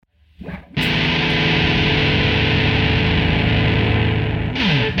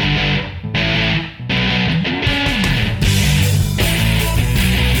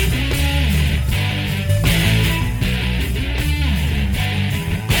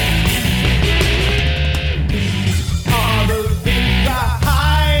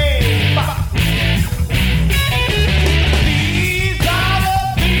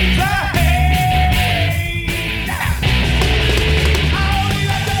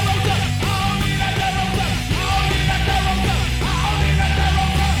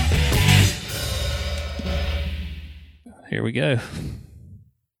we go.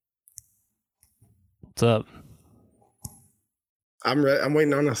 What's up? I'm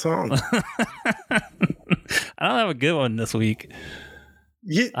waiting on a song. I don't have a good one this week.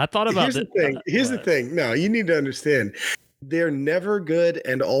 I thought about Here's the thing. Here's the thing. No, you need to understand. They're never good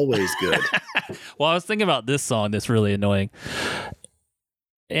and always good. Well, I was thinking about this song that's really annoying.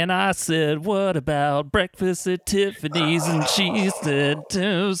 And I said, what about breakfast at Tiffany's? And she said,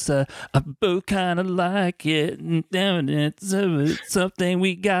 I both kind of like it. And damn it, it's something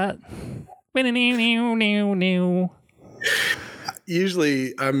we got.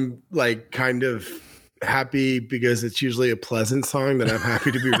 Usually I'm like kind of happy because it's usually a pleasant song that I'm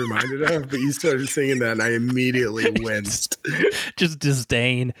happy to be reminded of. But you started singing that and I immediately winced. Just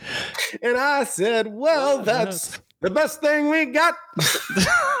disdain. And I said, well, that's the best thing we got.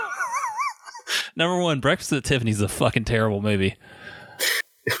 Number one, Breakfast at Tiffany's is a fucking terrible movie.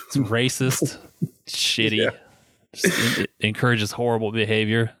 It's racist, shitty. Yeah. It encourages horrible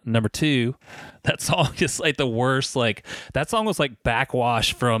behavior. Number two, that song is like the worst. Like that song was like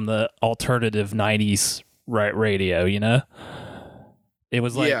backwash from the alternative 90s radio, you know? It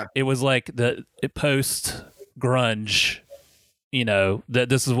was like it was like the post grunge, you know, that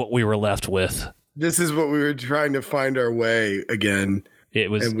this is what we were left with. This is what we were trying to find our way again. It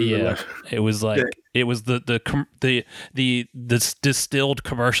was it was like it was the distilled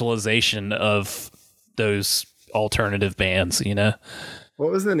commercialization of those alternative bands, you know.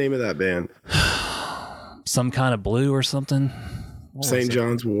 What was the name of that band? Some Kind of Blue or something. St.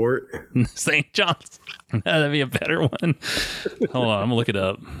 John's Wort. St. John's. That'd be a better one. Hold on, I'm gonna look it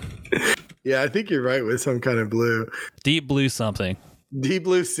up. Yeah, I think you're right with Some Kind of Blue. Deep Blue something. Deep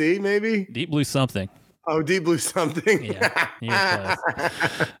Blue Sea, maybe? Deep Blue something. Oh, Deep Blue something. Yeah.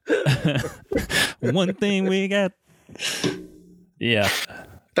 One thing we got. Yeah.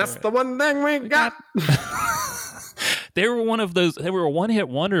 That's the one thing we got. They were one of those. They were a one-hit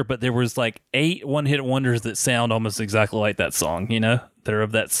wonder, but there was like 8 one-hit wonders that sound almost exactly like that song. You know, they're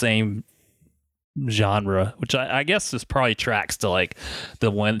of that same genre, which I guess is probably tracks to like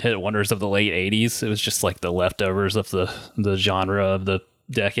the one-hit wonders of the late '80s. It was just like the leftovers of the genre of the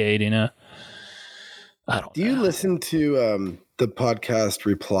decade. You know, I don't. Do you listen to the podcast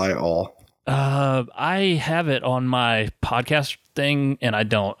Reply All? I have it on my podcast thing, and I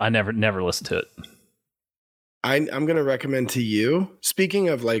never listen to it. I'm going to recommend to you, speaking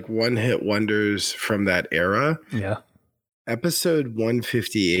of like one-hit wonders from that era. Yeah. Episode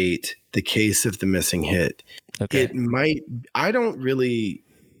 158, The Case of the Missing Hit. Okay. It might, I don't really,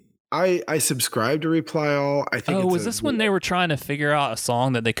 I subscribe to Reply All. I think. Was this when they were trying to figure out a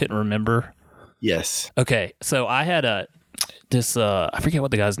song that they couldn't remember? Yes. Okay. So I had I forget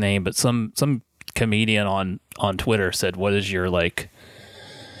what the guy's name, but some comedian on Twitter said, what is your like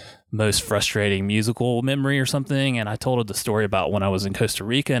most frustrating musical memory or something? And I told her the story about when I was in Costa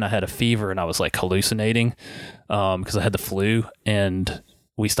Rica and I had a fever and I was like hallucinating because I had the flu, and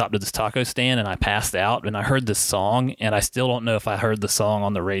we stopped at this taco stand and I passed out and I heard this song, and I still don't know if I heard the song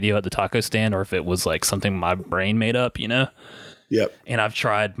on the radio at the taco stand or if it was like something my brain made up, you know? Yep. And I've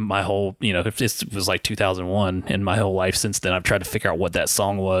tried my whole, you know, if this was like 2001, and my whole life since then, I've tried to figure out what that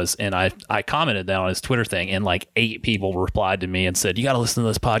song was. And I commented that on his Twitter thing, and like 8 people replied to me and said, you got to listen to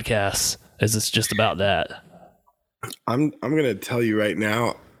this podcast. Is this just about that? I'm going to tell you right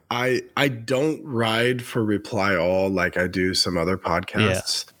now, I don't ride for Reply All like I do some other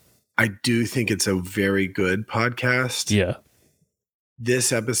podcasts. Yeah. I do think it's a very good podcast. Yeah.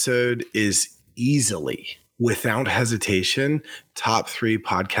 This episode is easily, without hesitation, top 3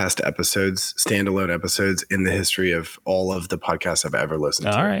 podcast episodes, standalone episodes in the history of all of the podcasts I've ever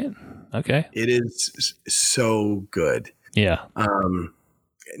listened to. All right. Okay. It is so good. Yeah.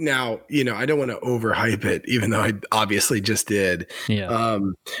 Now, you know, I don't want to overhype it, even though I obviously just did. Yeah.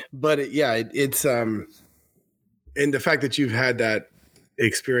 But it's and the fact that you've had that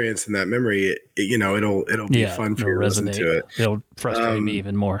experience and that memory, you know, it'll be fun for you to listen to it. It'll frustrate me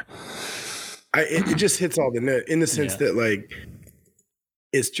even more. It just hits all the note in the sense that like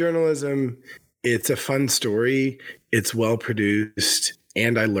it's journalism, it's a fun story, it's well produced,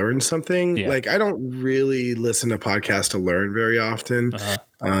 and I learned something. Yeah. Like I don't really listen to podcasts to learn very often.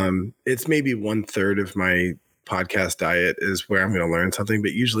 It's maybe 1/3 of my podcast diet is where I'm going to learn something.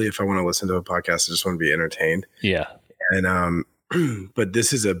 But usually if I want to listen to a podcast, I just want to be entertained. Yeah. And but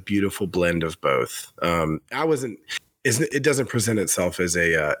this is a beautiful blend of both. It doesn't present itself as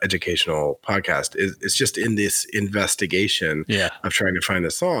a educational podcast. It's just in this investigation of trying to find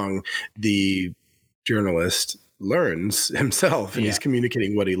a song. The journalist, learns himself, and he's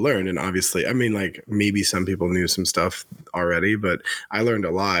communicating what he learned. And obviously, I mean, like maybe some people knew some stuff already, but I learned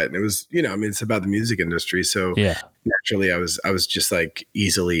a lot. And it was, you know, I mean, it's about the music industry. So naturally I was just like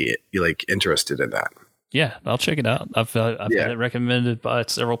easily like interested in that. Yeah, I'll check it out. I've had it recommended by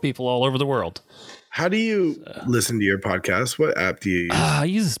several people all over the world. How do you listen to your podcast? What app do you use? I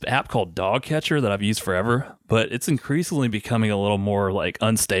use this app called Dogcatcher that I've used forever, but it's increasingly becoming a little more like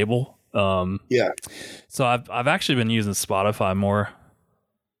unstable. So I've actually been using Spotify more.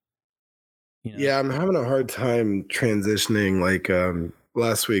 You know? Yeah, I'm having a hard time transitioning. Like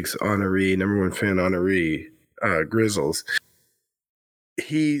last week's honoree, number one fan honoree, Grizzles.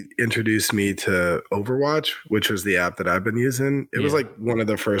 He introduced me to Overwatch, which was the app that I've been using. It was like one of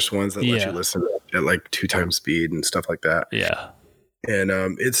the first ones that let you listen at like 2x speed and stuff like that. Yeah. And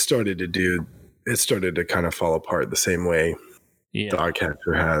it started to kind of fall apart the same way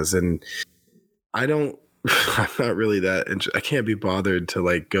Dogcatcher has. And I'm not really that I can't be bothered to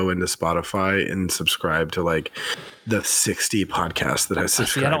like go into Spotify and subscribe to like the 60 podcasts that I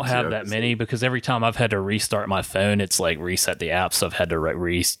subscribe to. I don't have that many because every time I've had to restart my phone, it's like reset the app. So I've had to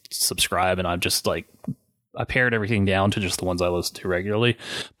re-subscribe, and I'm just like, I pared everything down to just the ones I listen to regularly.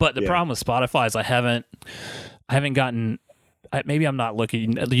 But the problem with Spotify is I haven't gotten, maybe I'm not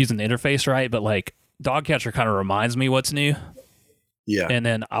using the interface right, but like Dogcatcher kind of reminds me what's new. Yeah. And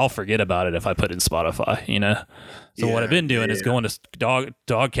then I'll forget about it if I put it in Spotify, you know? So what I've been doing is going to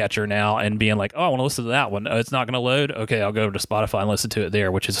Dogcatcher now and being like, oh, I want to listen to that one. Oh, it's not going to load. Okay, I'll go to Spotify and listen to it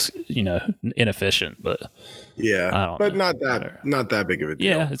there, which is, you know, inefficient, but but not that big of a deal.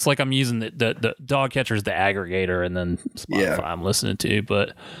 Yeah, it's like I'm using the Dogcatcher is the aggregator, and then Spotify I'm listening to,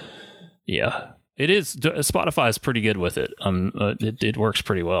 but it is. Spotify is pretty good with it. It works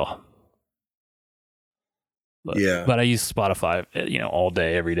pretty well. But I use Spotify, you know, all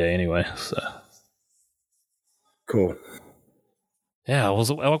day, every day anyway. So cool. Yeah.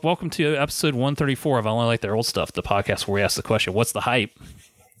 Well, welcome to episode 134 of I Only Like Their Old Stuff, the podcast where we ask the question, "What's the hype?"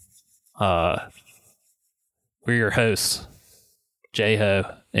 We're your hosts, J-Ho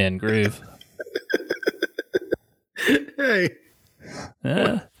and Groove. Hey.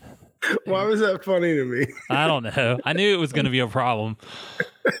 Why was that funny to me? I don't know. I knew it was going to be a problem.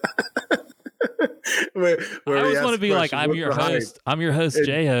 I always want to be like, I'm your host,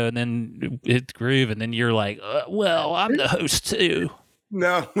 J-Ho, and then it's Groove, and then you're like, well, I'm the host too.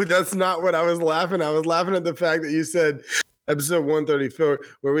 No, that's not what I was laughing. I was laughing at the fact that you said episode 134,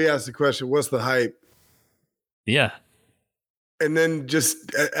 where we asked the question, what's the hype? Yeah. And then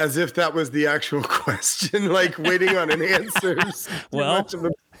just as if that was the actual question, like waiting on an answer. Well,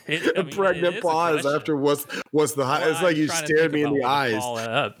 a pregnant pause after what's the hype. Well, it's like you stared me in the eyes.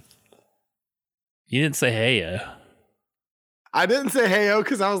 You didn't say hey-o. I didn't say hey-o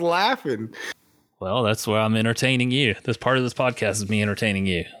because I was laughing. Well, that's where I'm entertaining you. This part of this podcast is me entertaining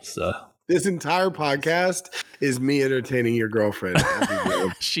you. So this entire podcast is me entertaining your girlfriend.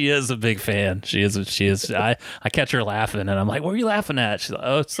 She is a big fan. She is. I catch her laughing, and I'm like, "What are you laughing at?" She's like,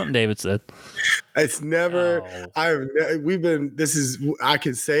 "Oh, it's something David said." It's never. I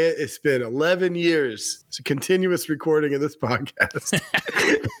can say it. It's been 11 years. It's a continuous recording of this podcast.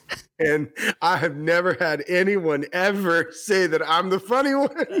 And I have never had anyone ever say that I'm the funny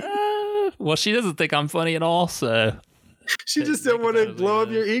one. Well, she doesn't think I'm funny at all, so she just didn't want to blow up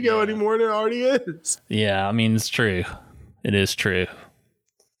your ego anymore than it already is. Yeah, I mean, it's true. It is true.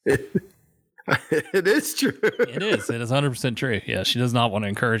 It is true. It is. It is 100% true. Yeah, she does not want to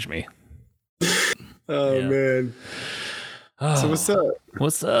encourage me. Oh, man. So what's up?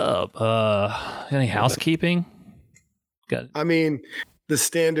 What's up? Any housekeeping? I mean, the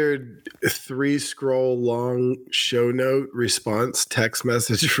standard 3-scroll long show note response text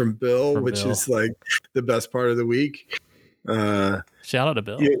message from Bill, which is like the best part of the week. Shout out to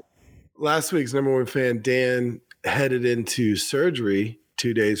Bill. Yeah, last week's number one fan, Dan, headed into surgery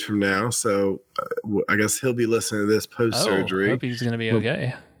 2 days from now. So I guess he'll be listening to this post-surgery. I hope he's going to be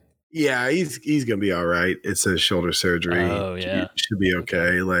okay. Yeah, he's going to be all right. It's a shoulder surgery. Oh, yeah. Should be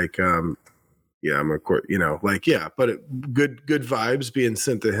okay. Like, yeah, I'm of course, you know, like, yeah, but good vibes being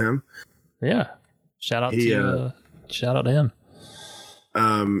sent to him. Yeah. Shout out to him.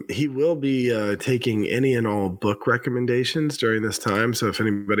 He will be taking any and all book recommendations during this time. So if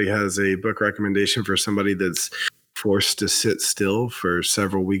anybody has a book recommendation for somebody that's forced to sit still for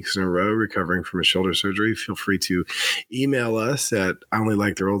several weeks in a row recovering from a shoulder surgery, feel free to email us at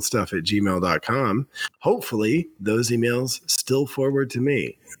iOnlyLikeTheirOldStuff@gmail.com. Hopefully those emails still forward to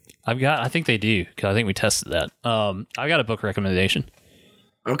me. I think they do, because I think we tested that. I got a book recommendation.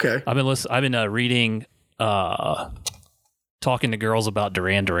 Okay. I've been reading Talking to Girls About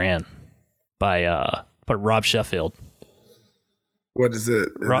Duran Duran by but Rob Sheffield. What is it?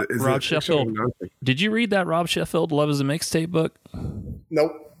 Rob Sheffield. Did you read that Rob Sheffield Love Is a Mixtape book?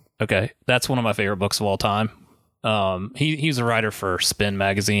 Nope. Okay, that's one of my favorite books of all time. He's a writer for Spin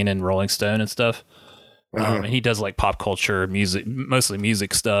magazine and Rolling Stone and stuff. And he does like pop culture, music, mostly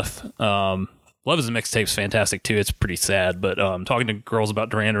music stuff. Love Is a Mixtape's fantastic too. It's pretty sad, but Talking to Girls About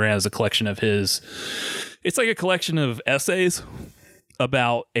Duran Duran is a collection of his. It's like a collection of essays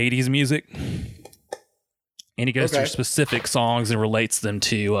about 80s music. And he goes through specific songs and relates them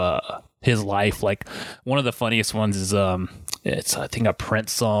to his life. Like one of the funniest ones is it's I think a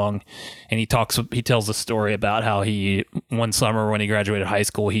Prince song, and he tells a story about how he one summer when he graduated high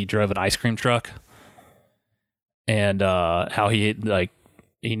school he drove an ice cream truck, and how he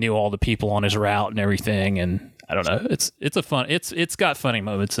knew all the people on his route and everything. And I don't know, it's got funny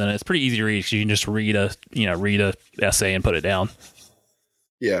moments in it. It's pretty easy to read because you can just read a essay and put it down.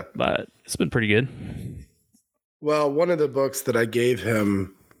 Yeah, but it's been pretty good. Well, one of the books that I gave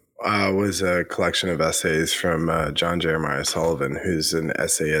him was a collection of essays from John Jeremiah Sullivan, who's an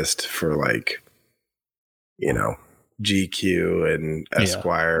essayist for GQ and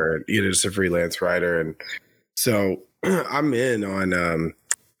Esquire, just a freelance writer. And so I'm in on,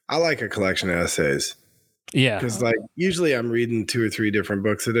 I like a collection of essays. Yeah. Because usually I'm reading 2 or 3 different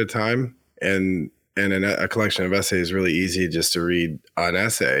books at a time, and a collection of essays is really easy just to read an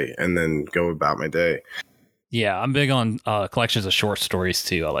essay and then go about my day. Yeah, I'm big on collections of short stories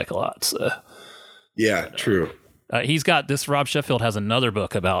too. I like a lot. So. Yeah, true. He's got this. Rob Sheffield has another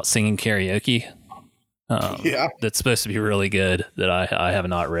book about singing karaoke. That's supposed to be really good that I have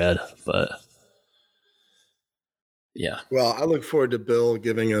not read, but yeah. Well, I look forward to Bill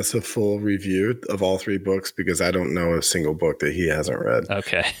giving us a full review of all 3 books because I don't know a single book that he hasn't read.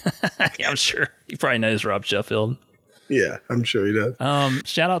 Okay, yeah, I'm sure he probably knows Rob Sheffield. Yeah, I'm sure he does.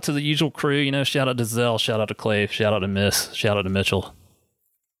 Shout out to the usual crew, shout out to Zell, shout out to Clave, shout out to Miss, shout out to Mitchell.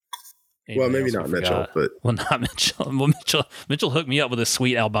 Well, maybe not Mitchell, but... Well, not Mitchell. Well, Mitchell hooked me up with a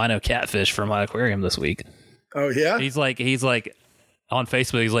sweet albino catfish from my aquarium this week. Oh, yeah? He's like on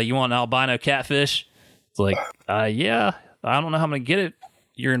Facebook, he's like, you want an albino catfish? It's like, yeah, I don't know how I'm going to get it.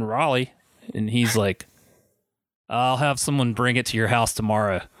 You're in Raleigh. And he's like, I'll have someone bring it to your house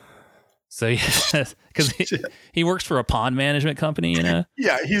tomorrow. So, because he works for a pond management company,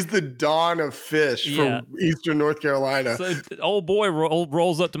 Yeah, he's the Don of fish from Eastern North Carolina. So, old boy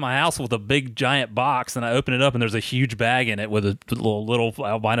rolls up to my house with a big giant box, and I open it up, and there's a huge bag in it with a little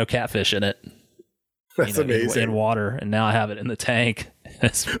albino catfish in it. That's amazing. In water, and now I have it in the tank.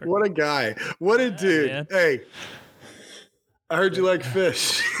 What a guy! What a dude! Man. Hey, I heard you like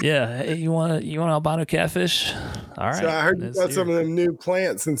fish. Yeah, hey, you want albino catfish? All right. So I heard you got some of them new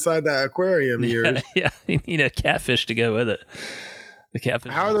plants inside that aquarium of yours. Yeah, you need a catfish to go with it. The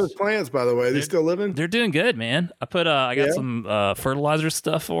catfish. How are those plants, by the way? Are they still living? They're doing good, man. I got some fertilizer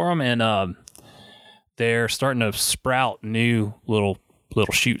stuff for them, and they're starting to sprout new little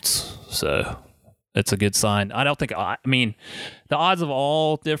shoots. So it's a good sign. I don't think. I mean, the odds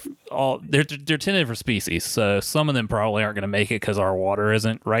of they're 10 different species, so some of them probably aren't going to make it because our water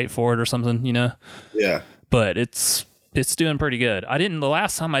isn't right for it or something, Yeah. But it's doing pretty good. The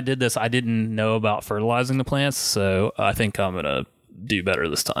last time I did this, I didn't know about fertilizing the plants, so I think I'm gonna do better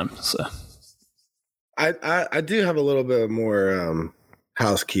this time. So I do have a little bit more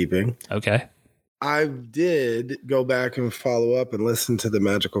housekeeping. Okay. I did go back and follow up and listen to the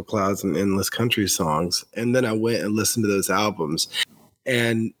Magical Clouds and Endless Country songs, and then I went and listened to those albums.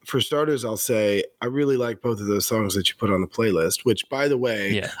 And for starters, I'll say I really like both of those songs that you put on the playlist, which, by the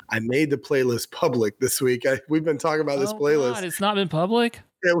way, I made the playlist public this week. We've been talking about this playlist. God, it's not been public?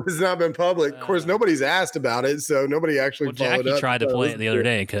 It has not been public. Of course, nobody's asked about it, so nobody actually followed up. Jackie tried to play it the other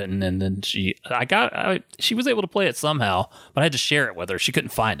day and couldn't, and then she was able to play it somehow, but I had to share it with her. She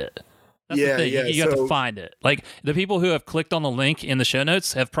couldn't find it. That's the thing. You have to find it. Like, the people who have clicked on the link in the show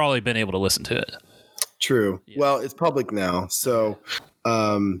notes have probably been able to listen to it. True. Yeah. Well, it's public now, so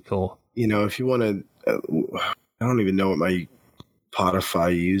cool. If you want to, I don't even know what my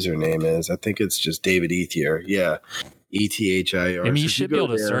Spotify username is. I think it's just David Ethier. Yeah, ETHIR. I mean, you should be able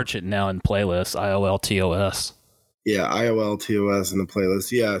to search it now in playlists. IOLTOS. Yeah, IOLTOS in the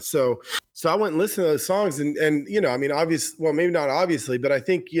playlist. Yeah, so I went and listened to those songs, and I mean, well, maybe not obviously, but I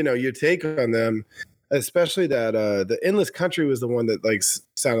think your take on them, especially that the Endless Country was the one that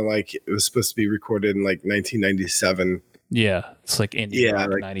sounded like it was supposed to be recorded in 1997. Yeah, it's like indie rock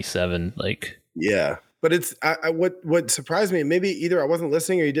 97, Yeah, but it's what surprised me. Maybe either I wasn't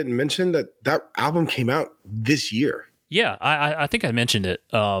listening or you didn't mention that album came out this year. Yeah, I think I mentioned it.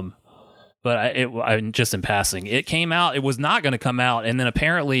 but I'm just in passing. It came out. It was not going to come out, and then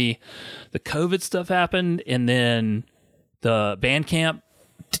apparently the COVID stuff happened, and then the Bandcamp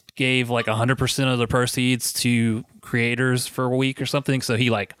gave like 100% of the proceeds to creators for a week or something. So he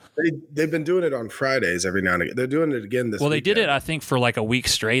like they've been doing it on Fridays every now and again. They're doing it again this. Well, weekend. They did it, I think, for like a week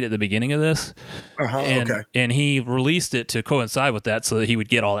straight at the beginning of this. Okay. And he released it to coincide with that, so that he would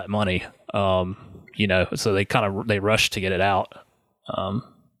get all that money. So they rushed to get it out.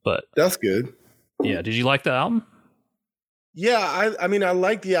 But that's good. Yeah. Did you like the album? Yeah, I mean, I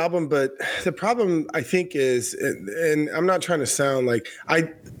like the album, but the problem I think is, and I'm not trying to sound like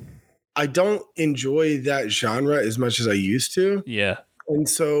I don't enjoy that genre as much as I used to. Yeah. And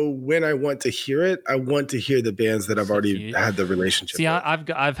so when I want to hear it, I want to hear the bands that I've already had the relationship See,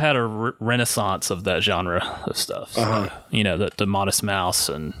 with. I've had a renaissance of that genre of stuff. So, the Modest Mouse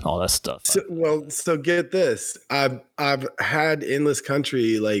and all that stuff. So get this. I've had Endless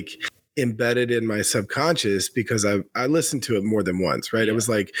Country like embedded in my subconscious because I listened to it more than once, right? Yeah. It was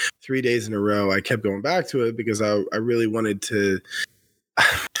like 3 days in a row. I kept going back to it because I really wanted to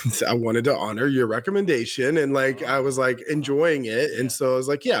I wanted to honor your recommendation, and like I was like enjoying it, and so I was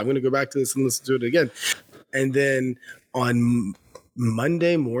like, yeah, I'm going to go back to this and listen to it again. And then on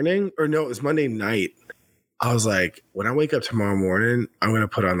Monday morning, or no, it was Monday night, I was like, when I wake up tomorrow morning, I'm going to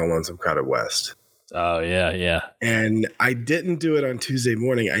put on the Lonesome Crowded West. Oh yeah. And I didn't do it on Tuesday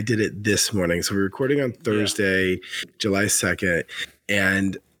morning. I did it this morning. So we're recording on Thursday, July 2nd,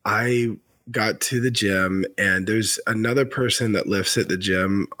 and I got to the gym, and there's another person that lifts at the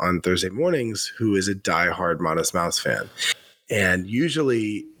gym on Thursday mornings who is a diehard Modest Mouse fan. And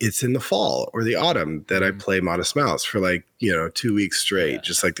usually it's in the fall or the autumn that I play Modest Mouse for 2 weeks straight,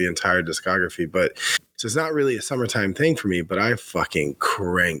 just like the entire discography. But so it's not really a summertime thing for me, but I fucking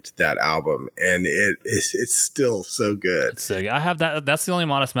cranked that album, and it's still so good. It's sick. I have that. That's the only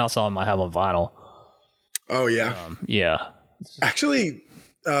Modest Mouse album I have on vinyl. Oh yeah. Yeah. Actually,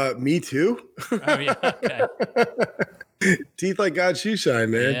 me too. Oh, yeah, okay. Teeth Like God Shoe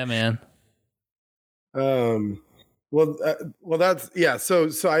Shine, man. Yeah, man. Well, that's yeah. So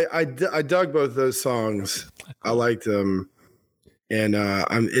I dug both those songs. I liked them, and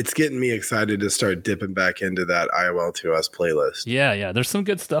it's getting me excited to start dipping back into that IOL2us playlist. Yeah. There's some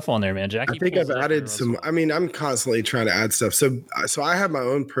good stuff on there, man. Jackie, I think I've added some. I mean, I'm constantly trying to add stuff. So I have my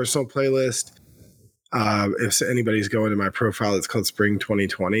own personal playlist. If anybody's going to my profile, it's called Spring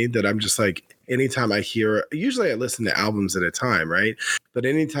 2020, that I'm just like, anytime I hear, usually I listen to albums at a time, right? But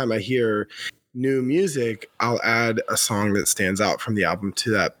anytime I hear new music, I'll add a song that stands out from the album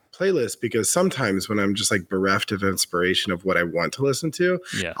to that playlist, because sometimes when I'm just like bereft of inspiration of what I want to listen to,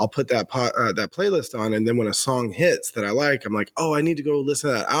 I'll put that playlist on, and then when a song hits that I like, I'm like, oh, I need to go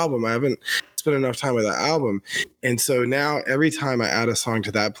listen to that album. I haven't spent enough time with that album. And so now every time I add a song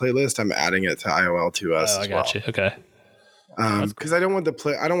to that playlist, I'm adding it to IOL2us. I got you. Okay. Because I don't want that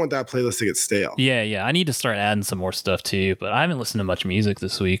playlist to get stale. Yeah. I need to start adding some more stuff too, but I haven't listened to much music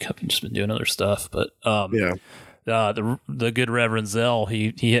this week. I've just been doing other stuff. But the good Reverend Zell,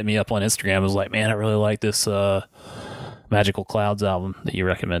 he hit me up on Instagram. Was like, man, I really like this Magical Clouds album that you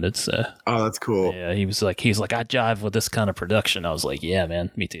recommended. So that's cool. Yeah, he's like, I jive with this kind of production. I was like, yeah,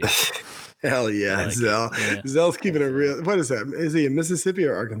 man, me too. Hell yeah, Zell. Yeah. Zell's keeping it real. What is that? Is he in Mississippi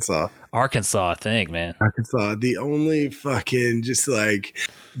or Arkansas? Arkansas, I think, man. Arkansas, the only fucking just like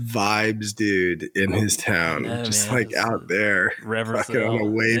vibes dude in his town, just man, like out there, fucking on a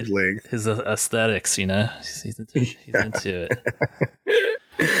wavelength. His aesthetics, he's into it.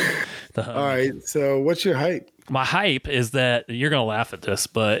 All right, so what's your hype? My hype is that you're gonna laugh at this,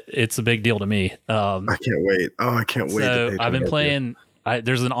 but it's a big deal to me. I can't wait. I can't wait. So I've been playing.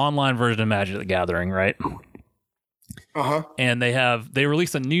 There's an online version of Magic the Gathering, right? And they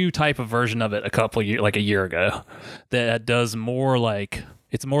released a new type of version of it a year ago that does more like,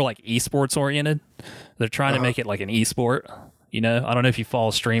 it's more like esports oriented. They're trying to make it like an esport. I don't know if you follow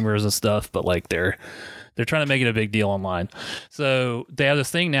streamers and stuff, but like they're trying to make it a big deal online. So they have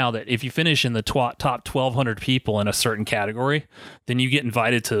this thing now that if you finish in the top 1,200 people in a certain category, then you get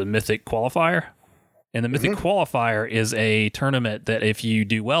invited to the Mythic Qualifier. And the Mythic Qualifier is a tournament that if you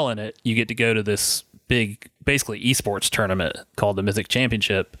do well in it, you get to go to this big, basically esports tournament called the Mythic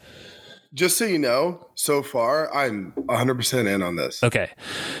Championship. Just so you know, so far, I'm 100% in on this. Okay.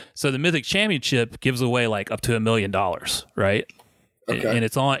 So the Mythic Championship gives away like up to $1 million, right? Okay. And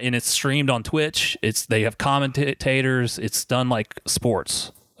it's streamed on Twitch. They have commentators. It's done like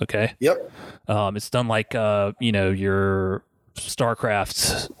sports. Okay. Yep. It's done like, your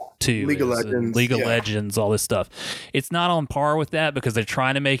StarCraft 2, League of Legends, all this stuff. It's not on par with that because they're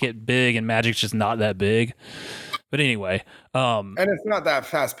trying to make it big, and Magic's just not that big. But anyway, and it's not that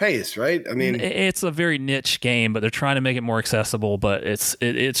fast paced, right? I mean, it's a very niche game, but they're trying to make it more accessible. But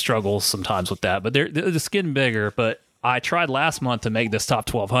it struggles sometimes with that. But they're just getting bigger. But I tried last month to make this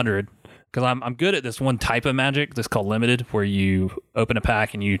top 1200 because I'm good at this one type of Magic that's called Limited, where you open a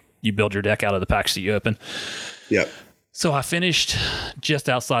pack and you build your deck out of the packs that you open. Yep. So I finished just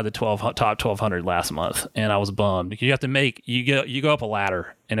outside the top 1200 last month, and I was bummed. You have to you go up a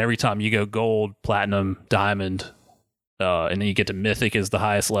ladder, and every time you go gold, platinum, diamond, and then you get to Mythic is the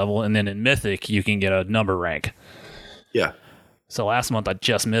highest level, and then in Mythic you can get a number rank. Yeah. So last month I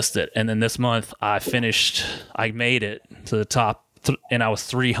just missed it, and then this month I made it to the top, and I was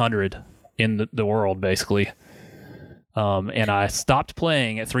 300 in the world basically. And I stopped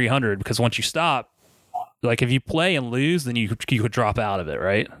playing at 300 because once you stop, like if you play and lose, then you could drop out of it,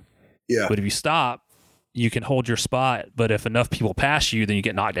 right? Yeah. But if you stop, you can hold your spot, but if enough people pass you, then you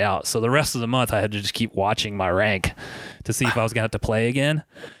get knocked out. So the rest of the month, I had to just keep watching my rank to see if I was going to have to play again.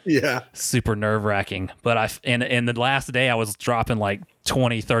 Yeah. Super nerve-wracking. But and the last day, I was dropping like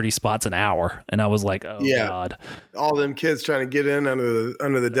 20, 30 spots an hour, and I was like, oh, God. All them kids trying to get in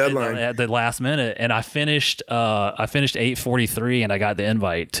under the deadline. At the last minute, and I finished 843, and I got the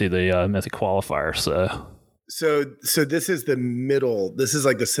invite to the Mythic qualifier, So this is the middle. This is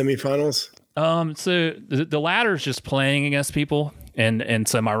like the semifinals. So the ladder is just playing against people, and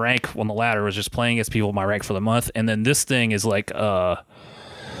so my rank on the ladder was just playing against people, my rank for the month, and then this thing is like a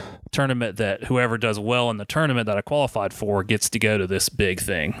tournament that whoever does well in the tournament that I qualified for gets to go to this big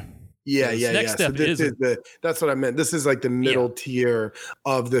thing. Yeah. So this is that's what I meant. This is like the middle tier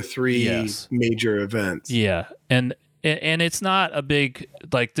of the three major events. Yeah, and it's not a big,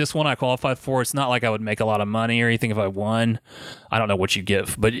 like this one I qualified for. It's not like I would make a lot of money or anything if I won. I don't know what you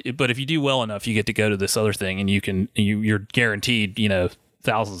get, but if you do well enough, you get to go to this other thing, and you're guaranteed,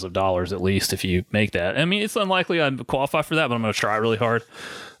 thousands of dollars at least if you make that. I mean, it's unlikely I'd qualify for that, but I'm going to try really hard.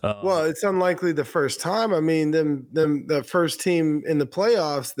 Well, it's unlikely the first time. I mean, the first team in the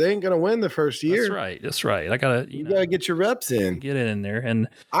playoffs, they ain't gonna win the first year. That's right. I gotta, you gotta get your reps in, get it in there. And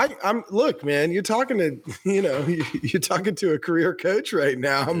I'm look, man. You're talking to, you're talking to a career coach right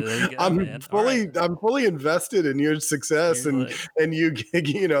now. I'm fully invested in your success, and you,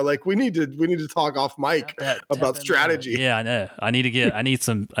 like we need to talk off mic about strategy. Yeah, I know. I need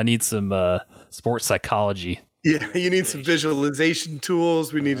some sports psychology. Yeah, you need some visualization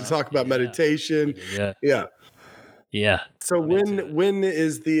tools. We need to talk about meditation. Yeah. So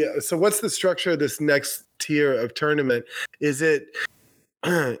what's the structure of this next tier of tournament? Is it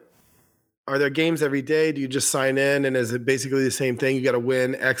are there games every day? Do you just sign in, and is it basically the same thing? You got to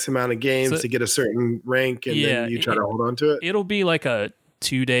win X amount of games to get a certain rank, and then you try to hold on to it? It'll be like a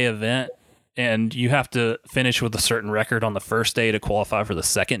 2-day event, and you have to finish with a certain record on the first day to qualify for the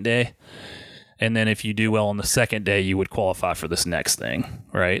second day. And then if you do well on the second day, you would qualify for this next thing,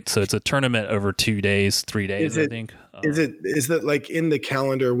 right? So it's a tournament over 2 days, 3 days, I think. Is that like in the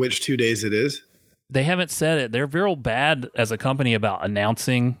calendar which 2 days it is? They haven't said it. They're real bad as a company about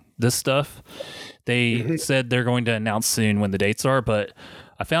announcing this stuff. They said they're going to announce soon when the dates are, but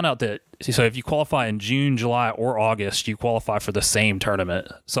I found out that, so if you qualify in June, July, or August, you qualify for the same tournament.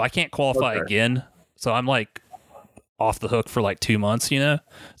 So I can't qualify again. So I'm like off the hook for like 2 months, so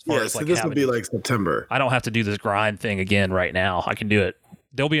this would be like September. I don't have to do this grind thing again right now. I can do it.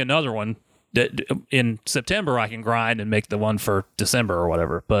 There'll be another one that in September I can grind and make the one for December or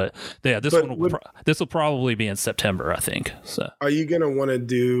whatever. But yeah, this will probably be in September, I think. So are you going to want to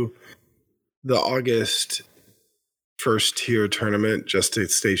do the August first tier tournament just to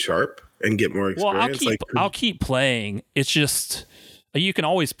stay sharp and get more experience? Well, I'll keep playing. It's just, you can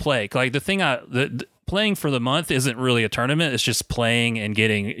always play. Like the thing playing for the month isn't really a tournament. It's just playing and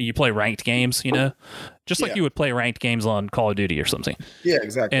you play ranked games, just like you would play ranked games on Call of Duty or something. Yeah,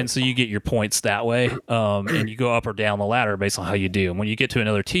 exactly. And so you get your points that way. And you go up or down the ladder based on how you do. And when you get to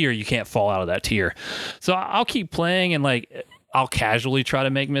another tier, you can't fall out of that tier. So I'll keep playing, and like, I'll casually try to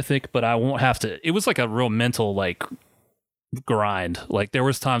make Mythic, but I won't have to. It was like a real mental, like, grind. Like there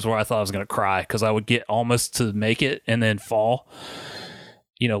was times where I thought I was going to cry because I would get almost to make it and then fall.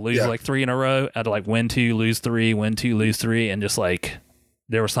 Lose like 3 in a row. I'd like win 2, lose 3, win 2, lose 3. And just like,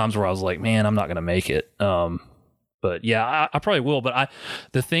 there was times where I was like, man, I'm not going to make it. But yeah, I probably will. But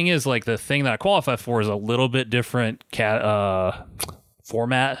the thing is, like, the thing that I qualify for is a little bit different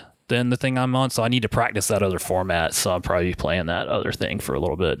format than the thing I'm on. So I need to practice that other format. So I'll probably be playing that other thing for a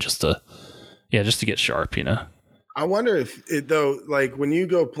little bit just to get sharp, I wonder if like when you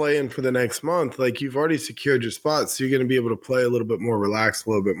go playing for the next month, like you've already secured your spots, so you're going to be able to play a little bit more relaxed, a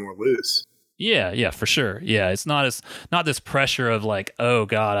little bit more loose. Yeah, for sure. Yeah, it's not this pressure of like, oh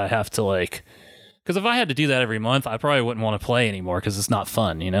God, I have to like, Because if I had to do that every month, I probably wouldn't want to play anymore because it's not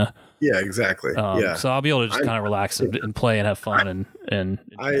fun, you know? Yeah, exactly. So I'll be able to just kind of relax and play and have fun. And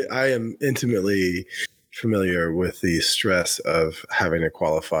I am intimately familiar with the stress of having to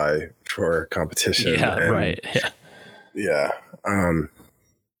qualify for competition. Yeah, right. Yeah.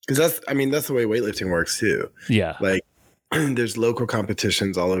 Because that's the way weightlifting works too. Yeah. Like there's local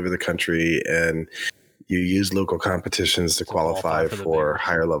competitions all over the country, and you use local competitions to qualify for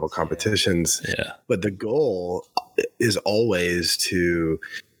higher level competitions. Yeah. But the goal is always to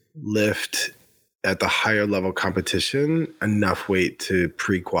lift at the higher level competition enough weight to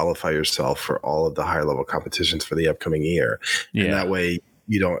pre-qualify yourself for all of the higher level competitions for the upcoming year. Yeah. And that way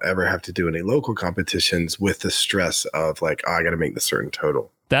you don't ever have to do any local competitions with the stress of like, oh, I got to make the certain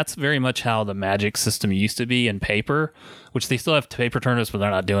total. That's very much how the Magic system used to be in paper, which they still have paper tournaments, but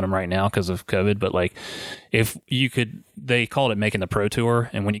they're not doing them right now because of COVID. But like, if you could, they called it making the Pro Tour.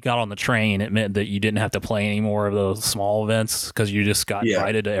 And when you got on the train, it meant that you didn't have to play any more of those small events because you just got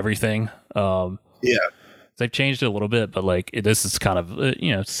invited to everything. They've changed it a little bit, but like this is kind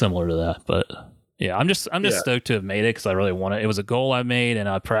of, similar to that. But yeah, I'm just stoked to have made it because I really want it. It was a goal I made, and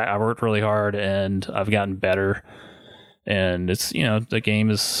I worked really hard, and I've gotten better. And it's, the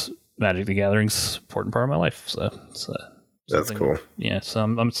game is Magic the Gathering's important part of my life. So it's that's cool. Yeah. So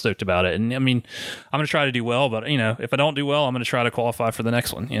I'm stoked about it. And I mean, I'm going to try to do well, but if I don't do well, I'm going to try to qualify for the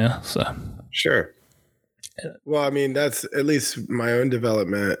next one, so. Sure. Well, I mean, that's at least my own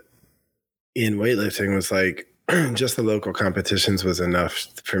development in weightlifting was like just the local competitions was enough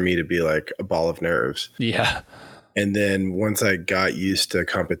for me to be like a ball of nerves. Yeah. And then once I got used to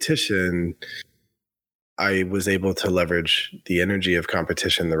competition, I was able to leverage the energy of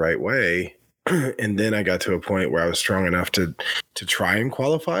competition the right way. And then I got to a point where I was strong enough to try and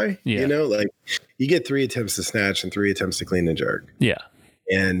qualify. Yeah. Like you get 3 attempts to snatch and 3 attempts to clean and jerk. Yeah.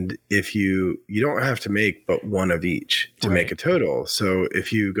 And if you don't have to make but one of each to make a total. So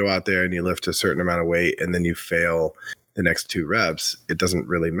if you go out there and you lift a certain amount of weight and then you fail the next 2 reps, it doesn't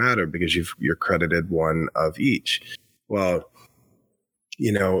really matter because you're credited one of each. Well,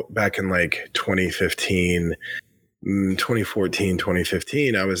 back in like 2014,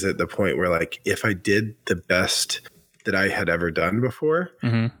 2015, I was at the point where like, if I did the best that I had ever done before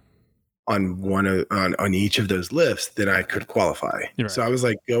on each of those lifts, then I could qualify. Right. So I was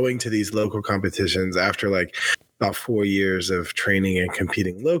like going to these local competitions after like about 4 years of training and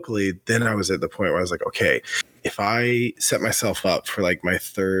competing locally. Then I was at the point where I was like, okay, if I set myself up for like my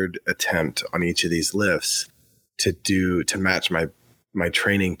 3rd attempt on each of these lifts to match my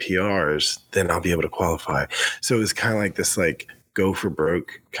training PRs, then I'll be able to qualify. So it was kind of like this like go for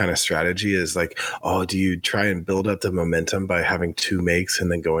broke kind of strategy is like, oh, do you try and build up the momentum by having 2 makes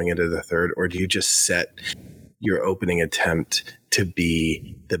and then going into the 3rd? Or do you just set your opening attempt to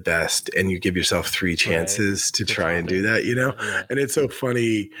be the best and you give yourself 3 chances to try and do that, Yeah. And it's so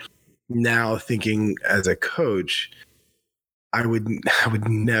funny now thinking as a coach, I would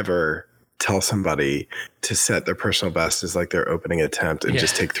never tell somebody to set their personal best as like their opening attempt and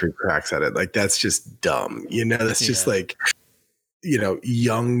just take 3 cracks at it. Like that's just dumb. That's just like,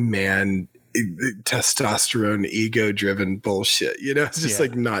 young man, testosterone, ego driven bullshit. It's just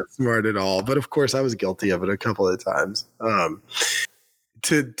like not smart at all. But of course I was guilty of it a couple of times.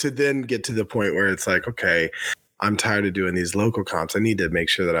 To then get to the point where it's like, okay, I'm tired of doing these local comps. I need to make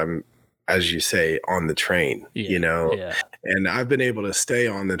sure that I'm, as you say, on the train, Yeah. And I've been able to stay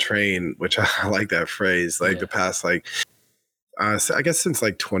on the train, which I like that phrase, like the past, like, I guess since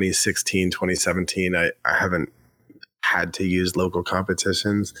like 2016, 2017, I haven't had to use local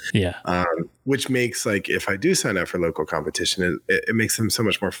competitions. Yeah. Which makes like, if I do sign up for local competition, it makes them so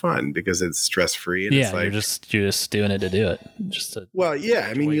much more fun because it's stress free. And it's like, you're just doing it to do it.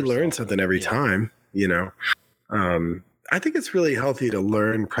 I mean, you learn something every time, I think it's really healthy to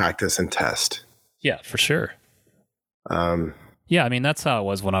learn, practice, and test. Yeah, for sure. I mean, that's how it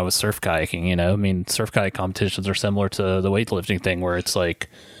was when I was surf kayaking, I mean, surf kayak competitions are similar to the weightlifting thing where it's like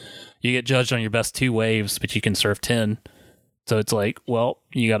you get judged on your best 2 waves, but you can surf 10. So it's like, well,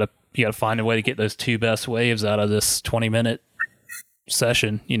 you gotta find a way to get those 2 best waves out of this 20-minute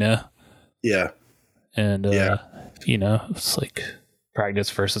session, Yeah. And, it's like practice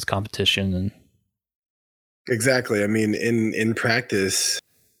versus competition. And exactly. I mean, in practice,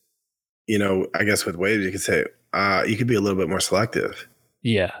 I guess with waves, you could say, you could be a little bit more selective.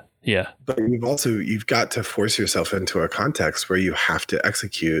 Yeah. But you've got to force yourself into a context where you have to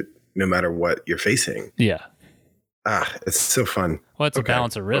execute no matter what you're facing. Yeah. It's so fun. Well, it's a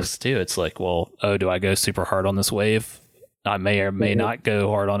balance of risks too. It's like, well, do I go super hard on this wave? I may or may not go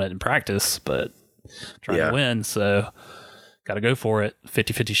hard on it in practice, but trying to win. So got to go for it.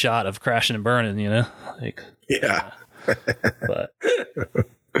 50-50 shot of crashing and burning, like, yeah. But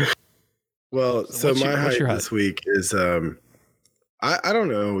well, so my hype this week is I don't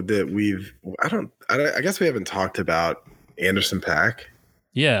know that I guess we haven't talked about Anderson .Paak.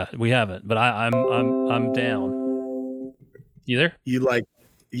 Yeah, we haven't, but I'm down. You there?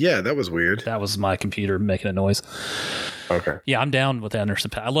 Yeah, that was weird. That was my computer making a noise. Okay. Yeah, I'm down with Anderson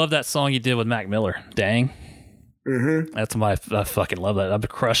 .Paak. I love that song you did with Mac Miller. Dang. Mm-hmm. That's I fucking love that. I've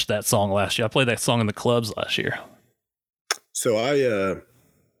crushed that song last year. I played that song in the clubs last year. So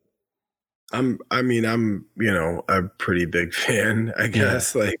I'm a pretty big fan, I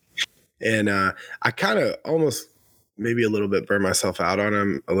guess. Yeah. And I kind of almost maybe a little bit burned myself out on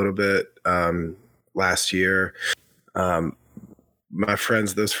him a little bit last year.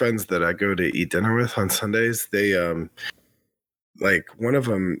 Those friends that I go to eat dinner with on Sundays, they one of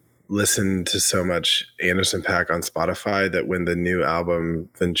them listened to so much Anderson .Paak on Spotify that when the new album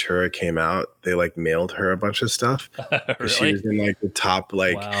Ventura came out, they mailed her a bunch of stuff. Really? She was in the top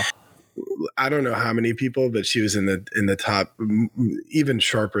wow. I don't know how many people, but she was in the top, even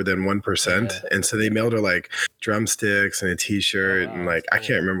sharper than 1%. Yeah. And so they mailed her drumsticks and a T-shirt and I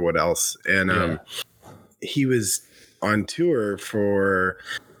can't remember what else. And he was on tour for,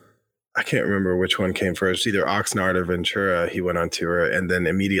 I can't remember which one came first, either Oxnard or Ventura. He went on tour, and then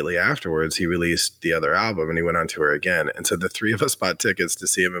immediately afterwards he released the other album and he went on tour again. And so the three of us bought tickets to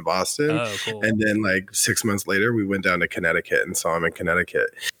see him in Boston. Oh, cool. And then 6 months later we went down to Connecticut and saw him in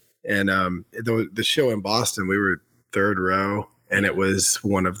Connecticut. And the show in Boston, we were third row, and it was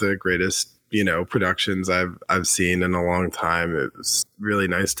one of the greatest, productions I've seen in a long time. It was really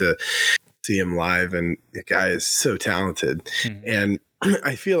nice to see him live, and the guy is so talented. Mm-hmm. And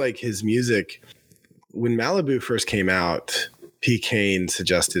I feel like his music, when Malibu first came out, P. Kane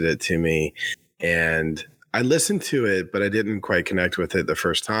suggested it to me, and I listened to it, but I didn't quite connect with it the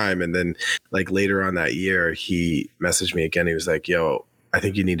first time. And then later on that year, he messaged me again. He was like, yo, I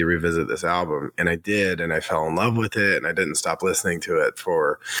think you need to revisit this album. And I did, and I fell in love with it, and I didn't stop listening to it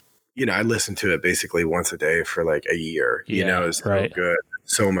for, I listened to it basically once a day for a year. Yeah, it's so good.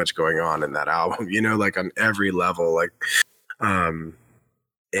 So much going on in that album, on every level.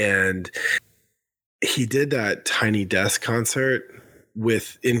 And he did that Tiny Desk concert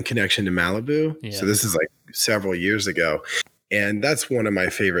in connection to Malibu. Yeah. So this is several years ago. And that's one of my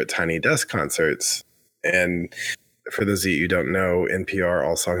favorite Tiny Desk concerts. And for those of you who don't know, NPR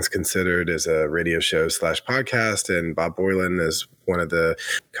All Songs Considered is a radio show / podcast, and Bob Boylan is one of the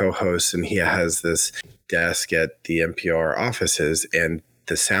co-hosts, and he has this desk at the NPR offices, and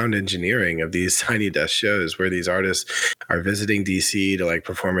the sound engineering of these Tiny Desk shows where these artists are visiting DC to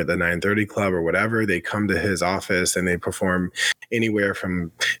perform at the 930 Club or whatever, they come to his office and they perform anywhere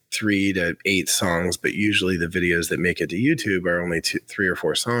from 3 to 8 songs, but usually the videos that make it to YouTube are only 3 or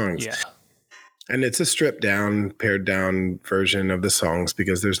 4 songs. Yeah. And it's a stripped down, pared down version of the songs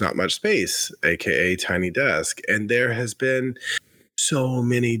because there's not much space, aka Tiny Desk. And there has been so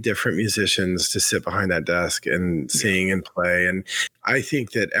many different musicians to sit behind that desk and sing and play. And I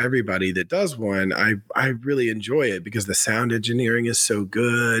think that everybody that does one, I really enjoy it because the sound engineering is so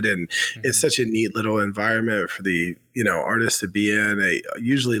good, and it's such a neat little environment for the, artists to be in. They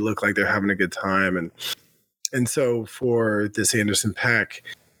usually look like they're having a good time. And so for this Anderson .Paak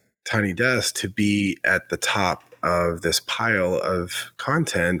Tiny Desk to be at the top of this pile of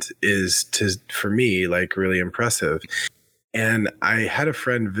content is, for me, really impressive. And I had a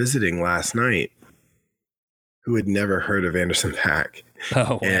friend visiting last night who had never heard of Anderson .Paak.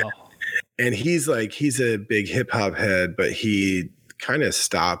 Oh, wow. And he's a big hip hop head, but he kind of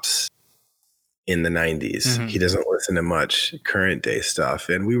stops in the 90s. Mm-hmm. He doesn't listen to much current day stuff.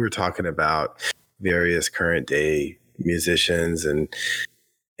 And we were talking about various current day musicians, and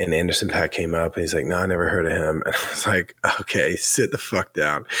Anderson .Paak came up, and he's like, no, I never heard of him. And I was like, okay, sit the fuck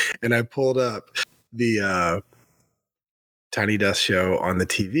down. And I pulled up the Tiny Desk show on the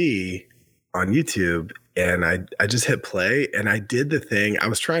TV on YouTube, and I just hit play, and I did the thing. I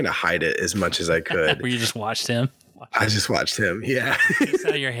was trying to hide it as much as I could. Where you just watched him? I just watched him. Yeah. You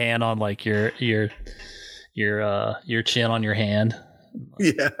had your hand on your chin on your hand.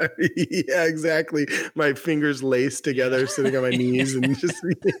 Yeah, exactly. My fingers laced together, sitting on my knees, and just.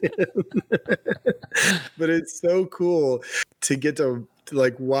 But it's so cool to get to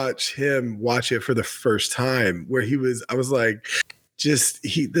watch him watch it for the first time. Where I was like,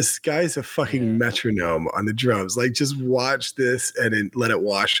 this guy's a fucking metronome on the drums. Just watch this and then let it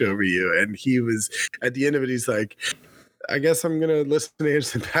wash over you. And he was at the end of it. He's like, I guess I'm gonna listen to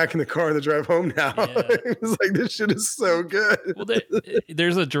Anderson .Paak in the car on the drive home now. Yeah. It's like, this shit is so good. Well,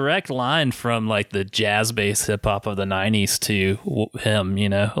 there's a direct line from like the jazz bass hip hop of the 90s to him, you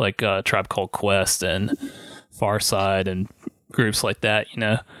know, like Tribe Called Quest and Pharcyde and groups like that, you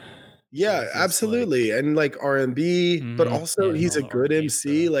know. Yeah, absolutely. Like, and like R&B, but also he's a good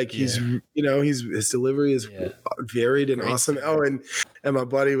MC. Stuff. Like he's, you know, his delivery is varied and awesome. Oh, and my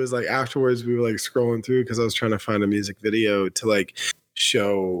buddy was like, afterwards we were like scrolling through because I was trying to find a music video to like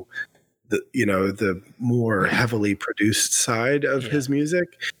show the, you know, the more heavily produced side of his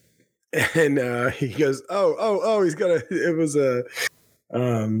music. And he goes, oh, he's got it was a,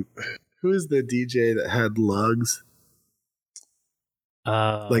 who is the DJ that had lugs?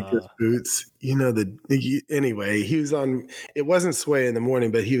 Like his boots, you know, anyway, he was on, it wasn't Sway in the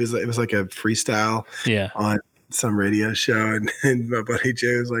Morning, but it was like a freestyle on some radio show. And my buddy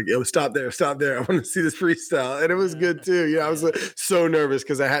Jay was like, yo, stop there. I want to see this freestyle. And it was good too. You know, I was so nervous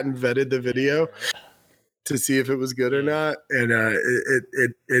because I hadn't vetted the video to see if it was good or not. And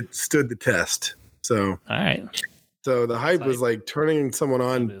it stood the test. So, all right. So the hype was like turning someone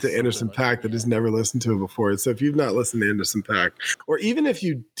on to Anderson .Paak that has never listened to it before. So if you've not listened to Anderson .Paak, or even if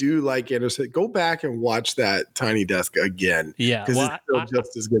you do like Anderson, go back and watch that Tiny Desk again. Yeah, because it's still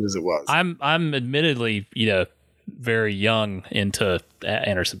just as good as it was. I'm admittedly, you know, very young into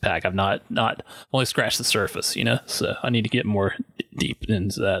Anderson .Paak. I've not only scratched the surface, you know. So I need to get more deep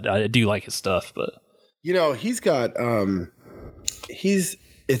into that. I do like his stuff, but you know, he's got I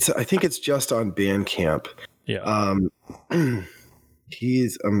think it's just on Bandcamp. Yeah. I'm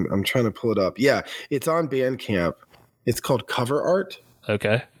trying to pull it up. Yeah, it's on Bandcamp. It's called Cover Art.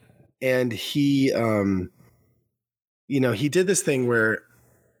 Okay. And he you know, he did this thing where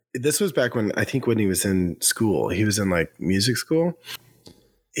this was back when he was in school. He was in like music school.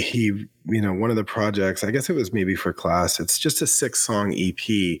 He, you know, one of the projects, I guess it was maybe for class, it's just a 6-song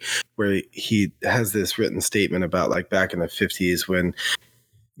EP where he has this written statement about like back in the 50s when,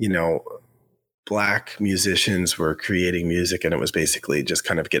 you know, Black musicians were creating music and it was basically just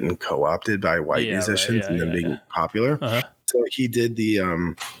kind of getting co-opted by white musicians and then being popular. Uh-huh. So he did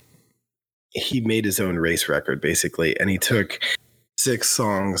he made his own race record basically. And he took 6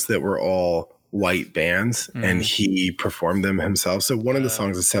 songs that were all white bands and he performed them himself. So one of the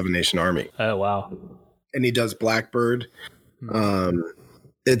songs is Seven Nation Army. Oh, wow. And he does Blackbird.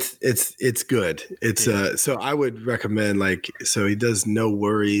 It's good. So I would recommend so he does No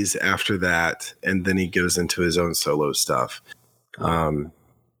Worries after that. And then he goes into his own solo stuff. And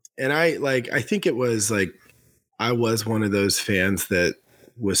I think it was like, I was one of those fans that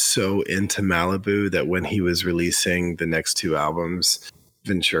was so into Malibu that when he was releasing the next 2 albums,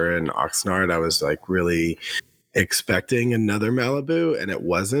 Ventura and Oxnard, I was like really expecting another Malibu and it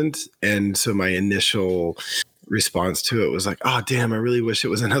wasn't. And so my initial response to it was like, oh damn, I really wish it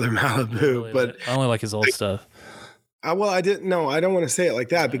was another Malibu. But I only like his old stuff. I don't want to say it like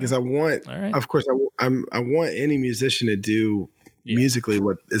that because I want, of course, I want any musician to do musically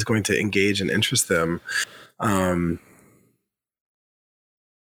what is going to engage and interest them.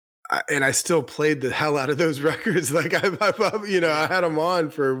 And I still played the hell out of those records. Like I had them on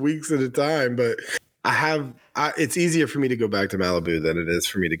for weeks at a time, but it's easier for me to go back to Malibu than it is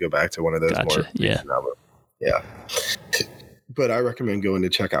for me to go back to one of those more recent albums. Yeah. But I recommend going to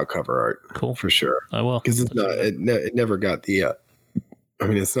check out Cover Art. Cool. For sure. I will. Because it never got the,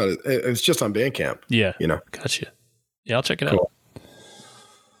 it's just on Bandcamp. Yeah. You know? Gotcha. Yeah, I'll check it out.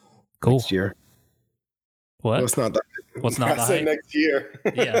 Cool. Next year. What? What's not the hype? Next year.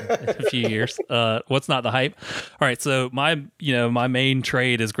 Yeah, a few years. What's not the hype? All right. So my main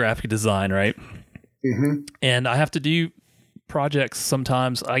trade is graphic design, right? Mm-hmm. And I have to do projects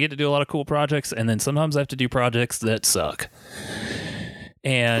sometimes. I get to do a lot of cool projects, and then sometimes I have to do projects that suck.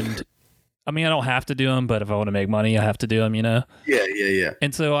 And I mean, I don't have to do them, but if I want to make money, I have to do them, you know? Yeah.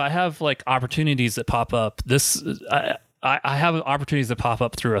 And so I have like opportunities that pop up. I have opportunities that pop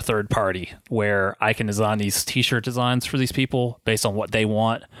up through a third party where I can design these t-shirt designs for these people based on what they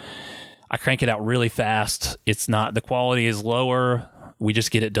want. I crank it out really fast. The quality is lower. We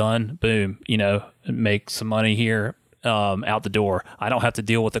just get it done. Boom, make some money here, out the door. I don't have to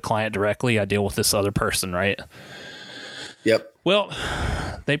deal with the client directly. I deal with this other person, right? Yep. Well,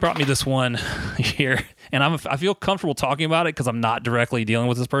 they brought me this one here, and I feel comfortable talking about it because I'm not directly dealing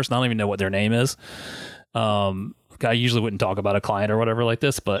with this person. I don't even know what their name is. I usually wouldn't talk about a client or whatever like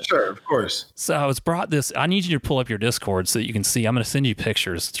this, but sure, of course. So I was brought this. I need you to pull up your Discord so that you can see. I'm going to send you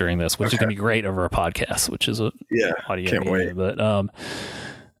pictures during this, which is going to be great over a podcast, which is a audio. Can't wait. But I'm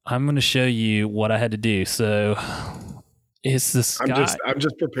going to show you what I had to do. So It's this guy. I'm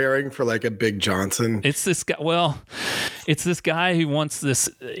just preparing for like a Big Johnson. It's this guy. Well, it's this guy who wants this.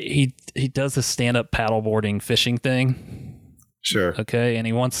 He does this stand-up paddleboarding fishing thing. Sure. Okay, and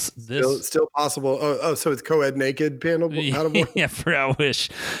he wants this. Still possible. Oh, so it's co-ed naked paddleboard. Yeah, I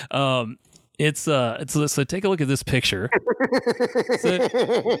wish. So take a look at this picture. So,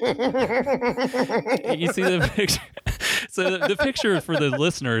 you see the picture. So the picture for the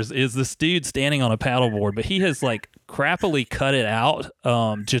listeners is this dude standing on a paddleboard, but he has like crappily cut it out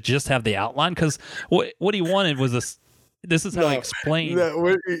to just have the outline, because what he wanted was this. This is how I explain.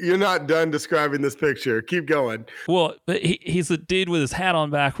 No, you're not done describing this picture. Keep going. Well, but he's a dude with his hat on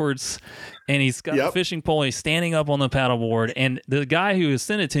backwards, and he's got a fishing pole. And he's standing up on the paddleboard, and the guy who has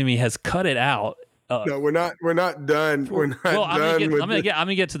sent it to me has cut it out. No, we're not done. We're not done. I'm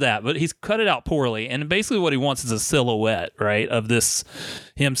gonna get to that, but he's cut it out poorly, and basically what he wants is a silhouette, right, of this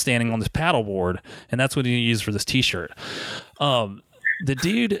him standing on this paddleboard, and that's what he used for this T-shirt. The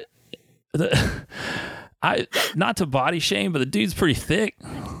dude, not to body shame, but the dude's pretty thick.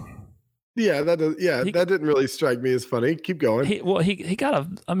 Yeah, that didn't really strike me as funny. Keep going. He got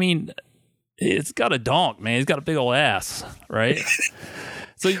it's got a donk, man. He's got a big old ass, right?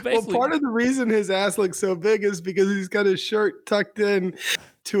 So he's basically, part of the reason his ass looks so big is because he's got his shirt tucked in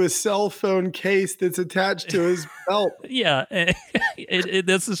to a cell phone case that's attached to his belt. Yeah,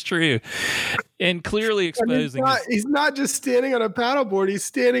 this is true, and clearly exposing. He's not just standing on a paddleboard; he's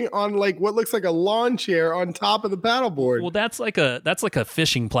standing on like what looks like a lawn chair on top of the paddleboard. Well, that's like a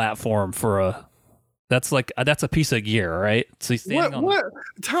fishing platform for a. That's a piece of gear, right? So he's standing on. What?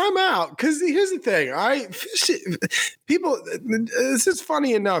 Time out, because here's the thing. This is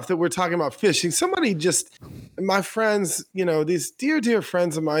funny enough that we're talking about fishing. My friends, these dear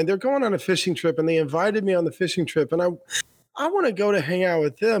friends of mine, they're going on a fishing trip, and they invited me on the fishing trip, and I want to go to hang out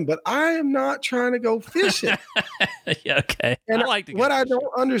with them, but I am not trying to go fishing. Yeah, okay. And I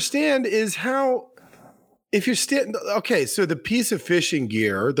don't understand is how. If you're so the piece of fishing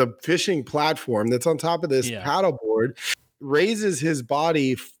gear, the fishing platform that's on top of this paddleboard raises his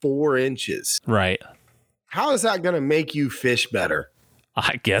body 4 inches. Right. How is that going to make you fish better?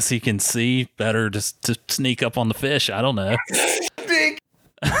 I guess he can see better just to sneak up on the fish. I don't know.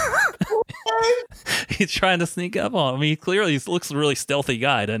 He's trying to sneak up on him. I mean, he looks a really stealthy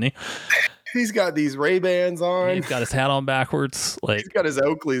guy, doesn't he? He's got these Ray-Bans on. He's got his hat on backwards. He's got his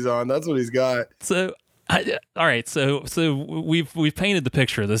Oakleys on. That's what he's got. So... all right, so we've painted the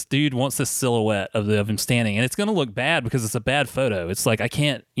picture. This dude wants this silhouette of him standing, and it's going to look bad because it's a bad photo. It's like I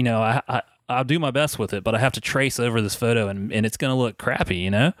can't, I'll do my best with it, but I have to trace over this photo, and it's going to look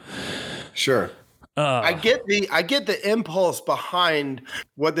crappy, Sure. I get the impulse behind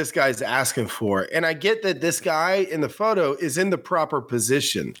what this guy's asking for, and I get that this guy in the photo is in the proper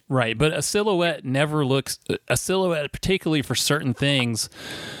position. Right, but a silhouette, particularly for certain things,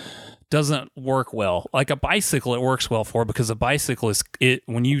 doesn't work well. Like a bicycle, it works well for, because a bicycle is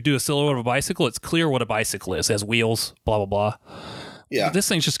when you do a silhouette of a bicycle, it's clear what a bicycle is. It has wheels, blah blah blah. Yeah, this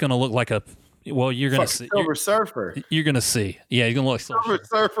thing's just going to look like you're going to see Silver Surfer. You're going to see, you're going to look like Silver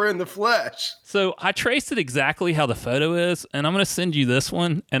Surfer in the flesh. So I traced it exactly how the photo is, and I'm going to send you this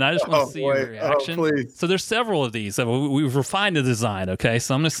one, and I just want to see your reaction. Please. So there's several of these. We've refined the design. Okay,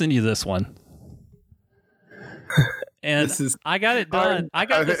 so I'm going to send you this one. And I got it done.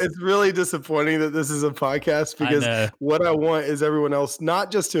 It's really disappointing that this is a podcast, because what I want is everyone else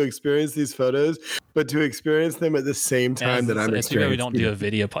not just to experience these photos, but to experience them at the same time that I'm experiencing. We don't do a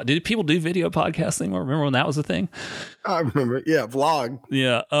video. Did people do video podcasting? Remember when that was a thing? I remember. Yeah, vlog.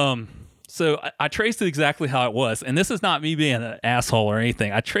 Yeah. So I traced it exactly how it was, and this is not me being an asshole or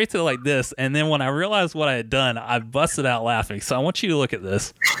anything. I traced it like this, and then when I realized what I had done, I busted out laughing. So I want you to look at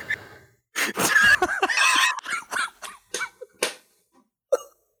this.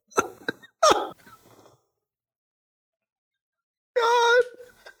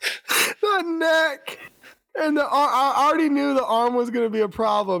 The neck and I already knew the arm was going to be a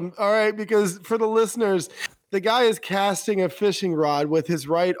problem. All right, because for the listeners, the guy is casting a fishing rod with his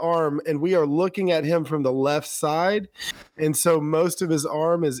right arm, and we are looking at him from the left side, and so most of his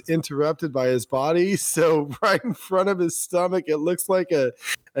arm is interrupted by his body. So right in front of his stomach, it looks like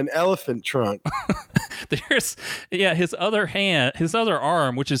an elephant trunk. There's his other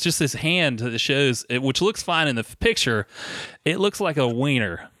arm, which is just his hand that shows it, which looks fine in the picture. It looks like a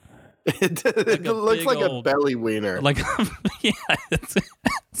wiener. It looks like a belly wiener. Like, yeah.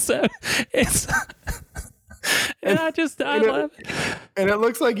 And I love it. And it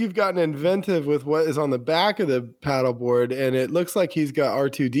looks like you've gotten inventive with what is on the back of the paddleboard, and it looks like he's got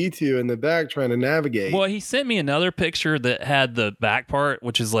R2-D2 in the back trying to navigate. Well, he sent me another picture that had the back part,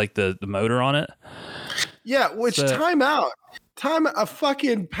 which is like the motor on it. Yeah, which time a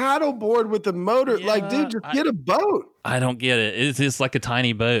fucking paddle board with a motor. Yeah, like, dude, just get a boat. I don't get it. It's just like a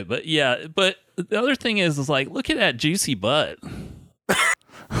tiny boat. But yeah, but the other thing is like, look at that juicy butt.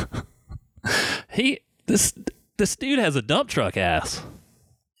 This dude has a dump truck ass.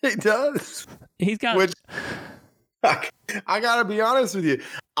 He does. He's got which I gotta be honest with you.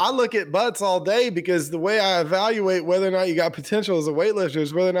 I look at butts all day because the way I evaluate whether or not you got potential as a weightlifter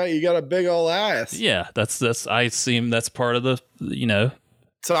is whether or not you got a big old ass. Yeah, that's I assume that's part of the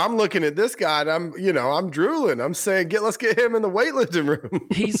So I'm looking at this guy and I'm drooling. I'm saying let's get him in the weightlifting room.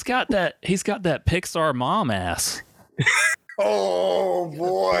 He's got that Pixar mom ass. Oh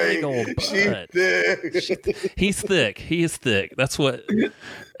boy, she's thick. He's thick. He is thick. That's what.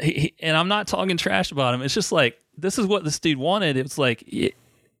 And I'm not talking trash about him. It's just like, this is what this dude wanted. It's like,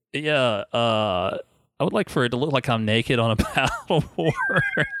 yeah. I would like for it to look like I'm naked on a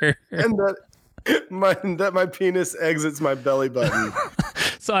paddleboard, and that my penis exits my belly button.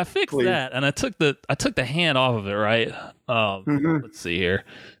 So I fixed that, and I took the hand off of it. Right. Let's see here.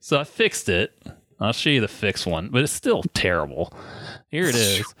 So I fixed it. I'll show you the fixed one, but it's still terrible. Here it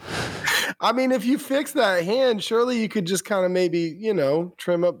is. I mean, if you fix that hand, surely you could just kind of maybe,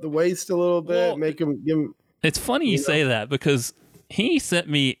 trim up the waist a little bit, give him. It's funny you say that because he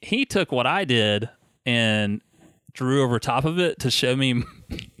took what I did and drew over top of it to show me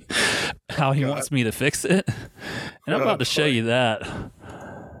how he wants me to fix it. And I'm about to show you that.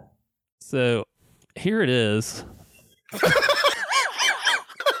 So here it is.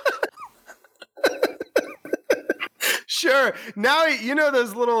 Sure. Now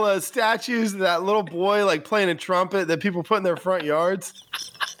those little statues of that little boy like playing a trumpet that people put in their front yards.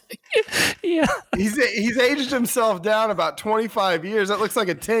 Yeah. He's aged himself down about 25 years. That looks like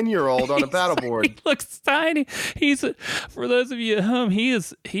a 10-year-old on a paddleboard. He looks tiny. For those of you at home, he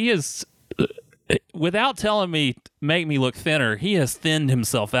is without telling me make me look thinner, he has thinned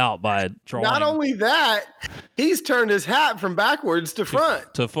himself out by drawing. Not only that, he's turned his hat from backwards to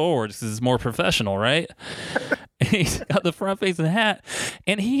front. To forward. This is more professional, right? He's got the front facing hat,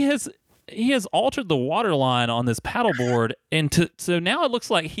 and he has altered the water line on this paddleboard, so now it looks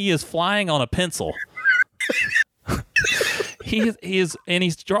like he is flying on a pencil. he is, and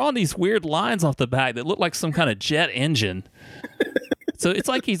he's drawing these weird lines off the back that look like some kind of jet engine. So it's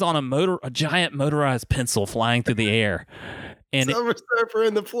like he's on a giant motorized pencil flying through the air. And Silver Surfer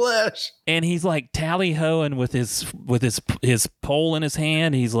in the flesh. And he's like tally-hoing with his pole in his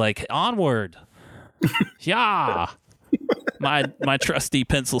hand. He's like, onward. Yeah. My trusty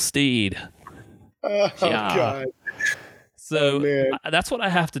pencil steed. Oh, yeah. God. So that's what I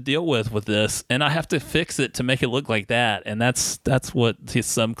have to deal with this, and I have to fix it to make it look like that, and that's what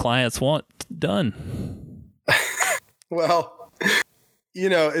some clients want done. Well,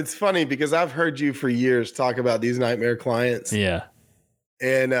 it's funny because I've heard you for years talk about these nightmare clients. Yeah.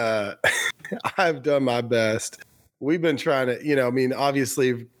 And I've done my best. We've been trying to,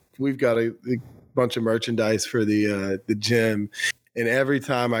 obviously we've got a bunch of merchandise for the gym. And every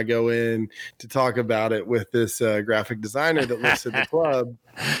time I go in to talk about it with this graphic designer that lives at the club,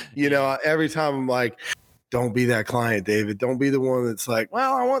 every time I'm like, don't be that client, David. Don't be the one that's like,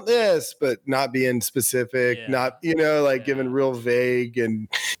 well, I want this, but not being specific, not, giving real vague and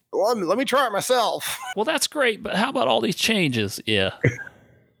let me try it myself. Well, that's great, but how about all these changes? Yeah.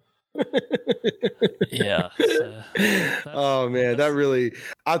 Yeah. Oh man, that really,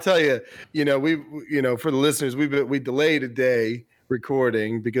 I'll tell you, for the listeners, we delayed a day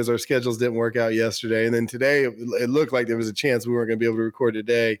recording because our schedules didn't work out yesterday. And then today it looked like there was a chance we weren't going to be able to record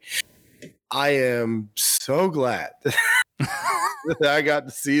today. I am so glad that I got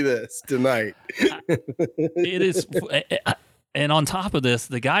to see this tonight. It is. And on top of this,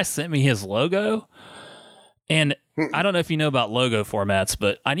 the guy sent me his logo. And I don't know if you know about logo formats,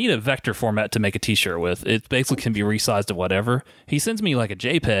 but I need a vector format to make a t-shirt with. It basically can be resized to whatever. He sends me like a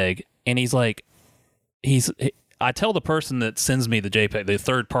JPEG, and he's like, I tell the person that sends me the JPEG, the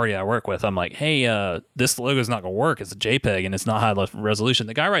third party I work with, I'm like, hey, this logo is not going to work. It's a JPEG and it's not high resolution.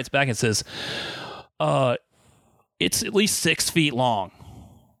 The guy writes back and says, it's at least 6 feet long.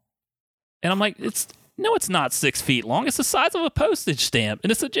 And I'm like, it's not 6 feet long. It's the size of a postage stamp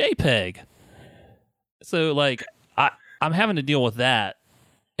and it's a JPEG. So like, I'm having to deal with that.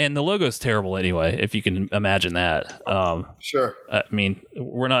 And the logo's terrible anyway, if you can imagine that. Sure. I mean,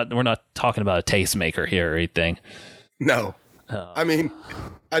 we're not talking about a tastemaker here or anything. No. I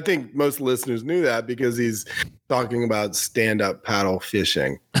think most listeners knew that because he's talking about stand-up paddle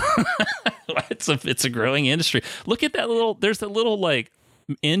fishing. It's a growing industry. Look at that there's a little like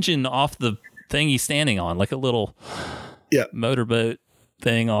engine off the thing he's standing on, like a little motorboat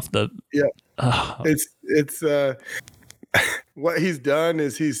thing off the. Yeah. It's what he's done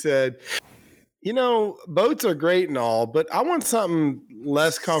is he said, boats are great and all, but I want something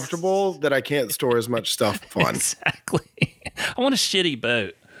less comfortable that I can't store as much stuff on. Exactly. I want a shitty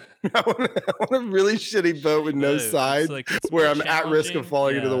boat. I want a really shitty boat with no sides, where I'm at risk of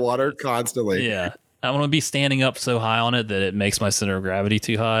falling into the water constantly. Yeah. I want to be standing up so high on it that it makes my center of gravity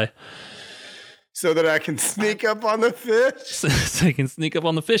too high. So that I can sneak up on the fish? So I can sneak up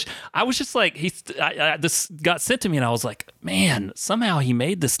on the fish. I was just like, this got sent to me and I was like, man, somehow he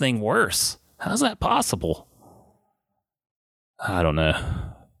made this thing worse. How's that possible? I don't know.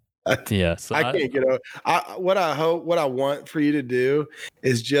 Yeah, so I can't get over. What I want for you to do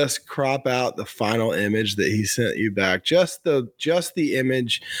is just crop out the final image that he sent you back. Just the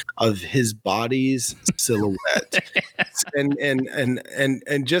image of his body's silhouette,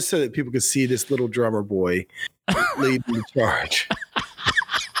 and just so that people could see this little drummer boy leading the charge.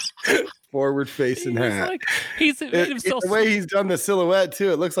 Forward facing hat. Like, he's made himself. The way he's done the silhouette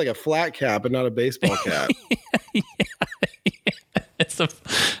too, it looks like a flat cap and not a baseball cap. Yeah. It's a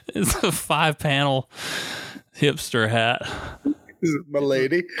 5-panel hipster hat. My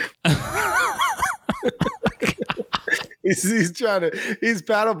lady. he's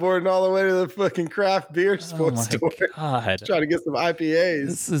paddleboarding all the way to the fucking craft beer sports store. God. Trying to get some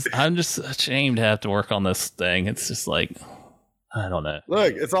IPAs. I'm just ashamed to have to work on this thing. It's just like, I don't know.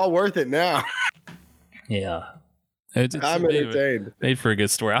 Look, it's all worth it now. Yeah. I'm entertained. Made for a good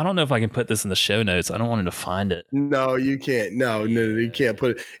story. I don't know if I can put this in the show notes. I don't want him to find it. No, you can't. No, you can't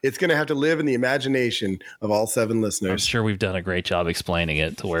put it. It's going to have to live in the imagination of all 7 listeners. I'm sure we've done a great job explaining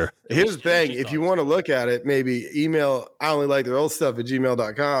it to where. Here's the thing. If you want to look at it, maybe email I only like their old stuff at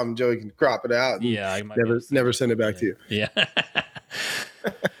gmail.com. Joey can crop it out. Yeah. I might never send it back to you. Yeah.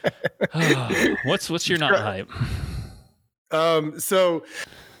 What's your not hype?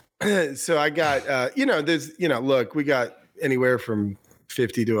 So I got, look, we got anywhere from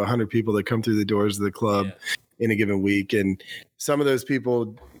 50 to 100 people that come through the doors of the club in a given week. And some of those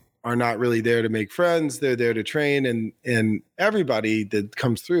people are not really there to make friends. They're there to train, and everybody that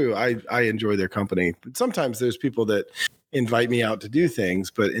comes through, I enjoy their company. But sometimes there's people that invite me out to do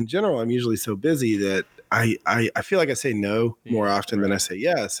things, but in general, I'm usually so busy that I feel like I say no more often than I say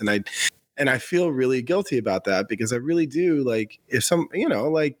yes. And I feel really guilty about that because I really do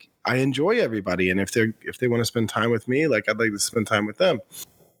I enjoy everybody. And if they want to spend time with me, like I'd like to spend time with them.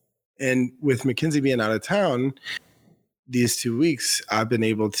 And with Mackenzie being out of town these 2 weeks, I've been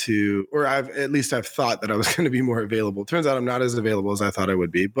able to, or I've thought that I was going to be more available. Turns out I'm not as available as I thought I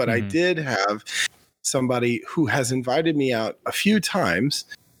would be, but I did have somebody who has invited me out a few times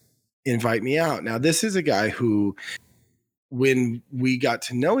invite me out. Now, this is a guy who, when we got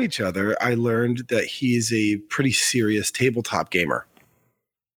to know each other, I learned that he's a pretty serious tabletop gamer.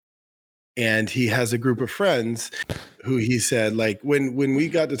 And he has a group of friends who he said, like, when we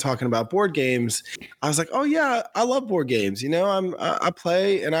got to talking about board games, I was like, oh yeah, I love board games. I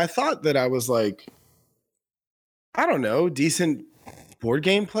play. And I thought that I was like, I don't know, decent board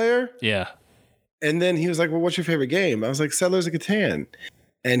game player. Yeah. And then he was like, well, what's your favorite game? I was like, Settlers of Catan.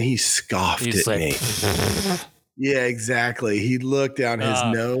 And he scoffed at me. Yeah, exactly. He looked down his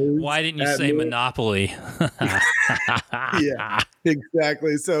nose. Why didn't you say Monopoly? Yeah,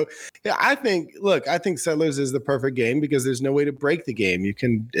 exactly. So, yeah, I think Settlers is the perfect game because there's no way to break the game.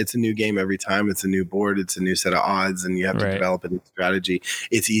 It's a new game every time. It's a new board. It's a new set of odds, and you have to develop a new strategy.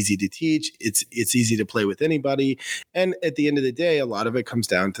 It's easy to teach. It's easy to play with anybody. And at the end of the day, a lot of it comes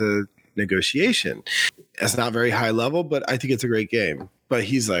down to negotiation. It's not very high level, but I think it's a great game. But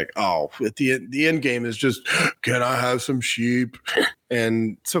he's like, oh, at the end game is just, can I have some sheep?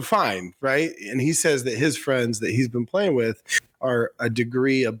 And so fine, right? And he says that his friends that he's been playing with are a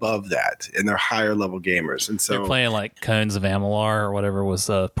degree above that, and they're higher level gamers. And so they're playing like Cones of Amalur or whatever was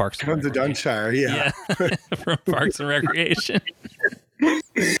Parks and Cones of Dunshire, yeah. From Parks and Recreation.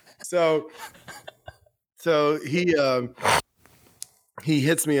 So he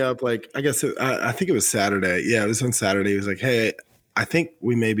hits me up, like, I guess I think it was Saturday. Yeah, it was on Saturday. He was like, hey, I think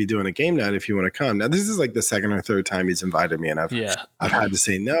we may be doing a game night if you want to come. Now, this is like the second or third time he's invited me, and I've had to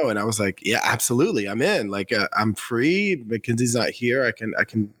say no. And I was like, yeah, absolutely, I'm in. Like, I'm free. Mackenzie's not here. I can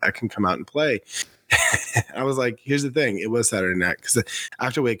come out and play. I was like, here's the thing. It was Saturday night because I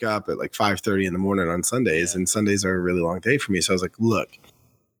have to wake up at like 5:30 in the morning on Sundays, and Sundays are a really long day for me. So I was like, look,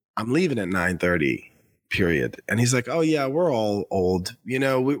 I'm leaving at 9:30. Period. And he's like, oh yeah, we're all old.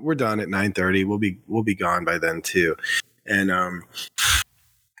 We're done at 9:30. We'll be gone by then too. And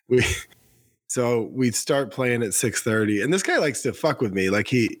we start playing at 6:30, and this guy likes to fuck with me. Like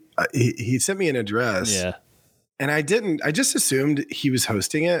he sent me an address, I just assumed he was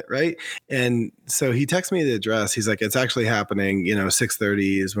hosting it, right? And so he texted me the address. He's like, it's actually happening,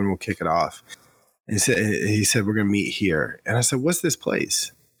 6:30 is when we'll kick it off. And he said we're gonna meet here. And I said, what's this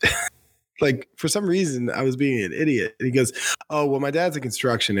place? Like, for some reason I was being an idiot. And he goes, oh, well, my dad's in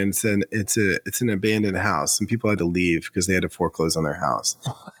construction and it's an abandoned house and people had to leave because they had to foreclose on their house.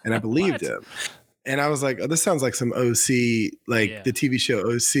 And I believed him. And I was like, oh, this sounds like some OC, like the TV show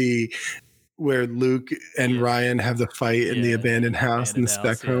OC, where Luke and Ryan have the fight in the abandoned house in the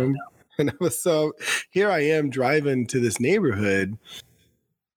spec home. And so here I am driving to this neighborhood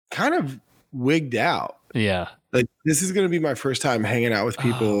kind of wigged out. Yeah. Like, this is going to be my first time hanging out with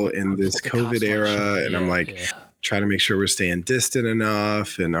people in this COVID era. And I'm like, trying to make sure we're staying distant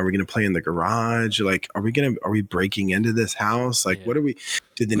enough. And are we going to play in the garage? Like, are we breaking into this house? Like,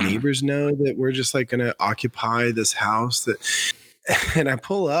 did the neighbors know that we're just like going to occupy this house? And I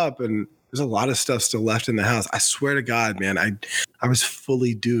pull up and there's a lot of stuff still left in the house. I swear to God, man, I was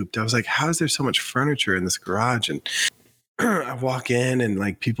fully duped. I was like, how is there so much furniture in this garage? And I walk in and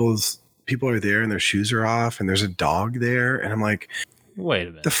like people are there and their shoes are off and there's a dog there. And I'm like, wait a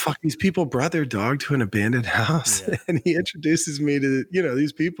minute, the fuck, these people brought their dog to an abandoned house. Yeah. And he introduces me to,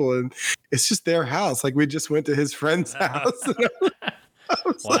 these people and it's just their house. Like, we just went to his friend's house. I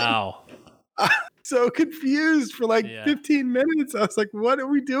was wow. Like, so confused for like 15 minutes. I was like, what are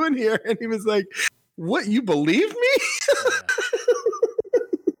we doing here? And he was like, what, you believe me?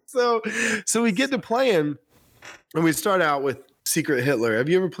 So we get to playing and we start out with Secret Hitler. Have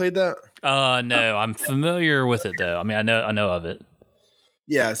you ever played that? No, I'm familiar with it though. I mean, I know of it.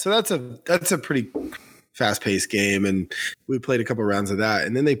 Yeah. So that's a pretty fast-paced game. And we played a couple rounds of that.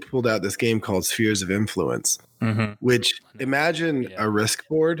 And then they pulled out this game called Spheres of Influence, which imagine a Risk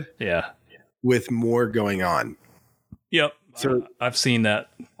board. Yeah. With more going on. Yep. So I've seen that.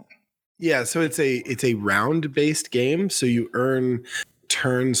 Yeah. So it's a round based game. So you earn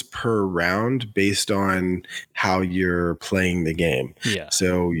turns per round based on how you're playing the game. Yeah.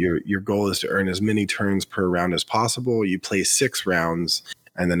 So your goal is to earn as many turns per round as possible. You play 6 rounds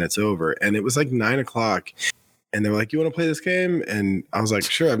and then it's over. And it was like 9:00. And they were like, you want to play this game? And I was like,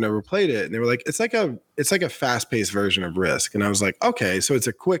 sure, I've never played it. And they were like, it's like a fast paced version of Risk. And I was like, okay, so it's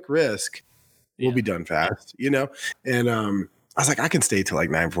a quick Risk. We'll be done fast, And I was like, I can stay till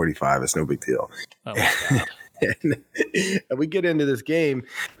like 9:45. It's no big deal. Oh my God. and we get into this game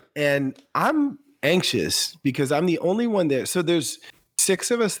and I'm anxious because I'm the only one there. So there's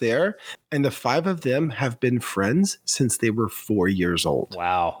 6 of us there and the 5 of them have been friends since they were 4 years old.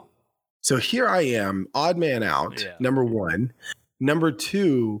 Wow. So here I am, odd man out, number 1. Number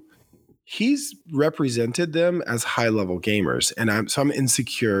 2, he's represented them as high-level gamers, and I'm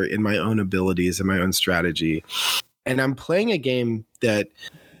insecure in my own abilities and my own strategy. And I'm playing a game that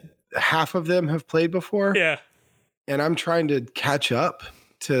half of them have played before. Yeah. And I'm trying to catch up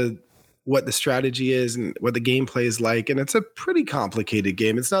to what the strategy is and what the gameplay is like. And it's a pretty complicated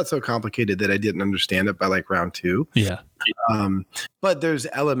game. It's not so complicated that I didn't understand it by like round 2. Yeah. But there's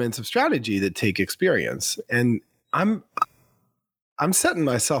elements of strategy that take experience. And I'm setting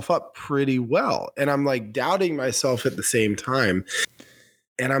myself up pretty well. And I'm like doubting myself at the same time.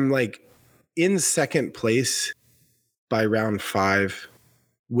 And I'm like in second place by round 5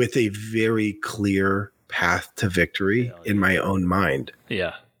 with a very clear path to victory in my own mind.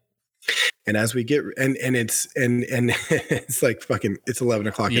 Yeah. And as we get, and it's, and it's like fucking, it's 11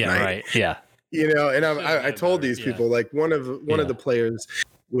 o'clock at night. Right. Yeah. And I told these people, like one of the players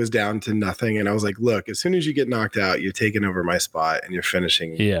was down to nothing. And I was like, look, as soon as you get knocked out, you're taking over my spot and you're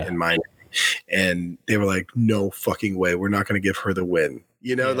finishing in mine. And they were like, no fucking way. We're not going to give her the win.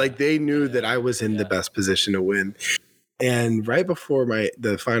 Like they knew that I was in the best position to win. And right before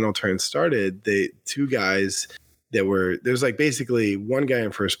the final turn started, the 2 guys there's like basically 1 guy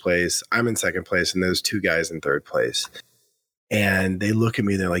in first place, I'm in second place, and there's 2 guys in third place. And they look at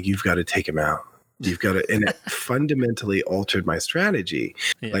me, they're like, you've got to take him out. You've got to, and it fundamentally altered my strategy.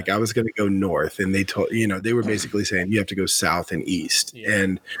 Yeah. Like I was going to go north and they told, they were basically saying you have to go south and east.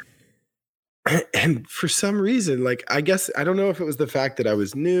 Yeah. And for some reason, like, I guess, I don't know if it was the fact that I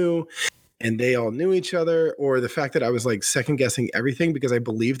was new and they all knew each other, or the fact that I was like second guessing everything because I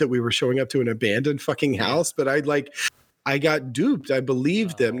believed that we were showing up to an abandoned fucking house, but I got duped. I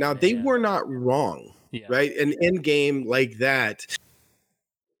believed them. Now they were not wrong, right? An end game like that,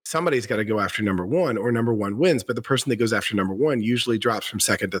 somebody's got to go after number 1 or number 1 wins, but the person that goes after number 1 usually drops from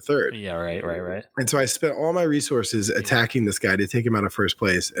second to third. Yeah, right. And so I spent all my resources attacking this guy to take him out of first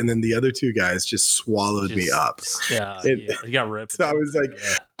place. And then the other 2 guys just swallowed me up. Yeah, you got ripped. So I was like,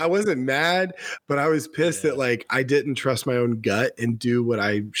 I wasn't mad, but I was pissed that like I didn't trust my own gut and do what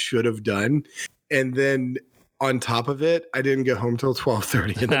I should have done. And then on top of it, I didn't get home till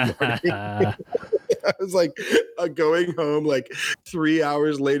 12:30 in the morning. I was like going home like 3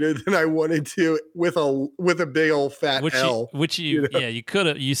 hours later than I wanted to with a big old fat L. You could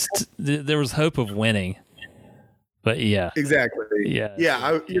have. There was hope of winning, but yeah, exactly. Yeah.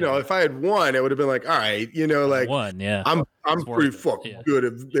 If I had won, it would have been like, all right, like won. Yeah, I'm pretty fucking good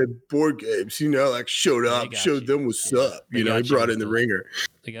at board games. Like showed them what's up. He brought in the ringer.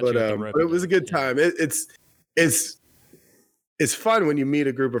 But it was a good time. It's fun when you meet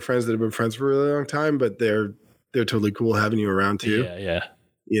a group of friends that have been friends for a really long time, but they're totally cool having you around too.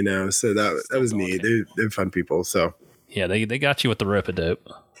 Yeah. So that was neat. They're fun people. So yeah, they got you with the rope-a-dope.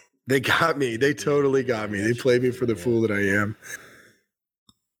 They got me. They totally got me. They played me for the fool that I am.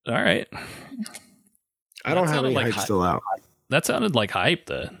 All right. I don't have any hype still out. That sounded like hype,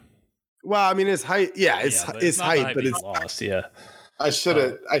 though. Well, I mean, it's hype. Yeah, it's hype, but it's lost. Yeah. I should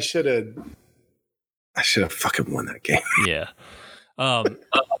have fucking won that game. Yeah.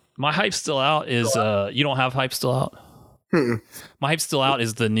 My hype still out is you don't have hype still out? My hype still out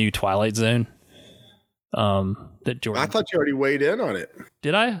is the new Twilight Zone. That Jordan. I thought you already weighed in on it.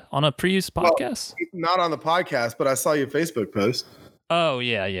 Did I on a previous podcast? Well, not on the podcast, but I saw your Facebook post. Oh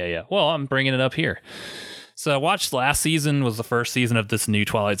yeah. Well, I'm bringing it up here. So I watched last season was the first season of this new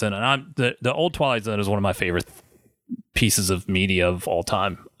Twilight Zone, and the old Twilight Zone is one of my favorite pieces of media of all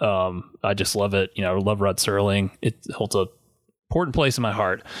time. I just love it. I love Rod Serling. It holds a important place in my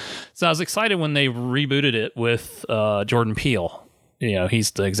heart. So I was excited when they rebooted it with Jordan Peele.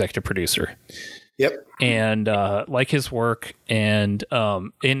 He's the executive producer. Yep. And like his work, and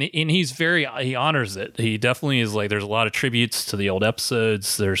he honors it. He definitely is like, there's a lot of tributes to the old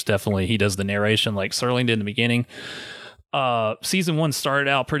episodes. He does the narration like Serling did in the beginning. Season 1 started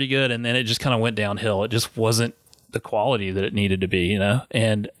out pretty good, and then it just kind of went downhill. It just wasn't the quality that it needed to be,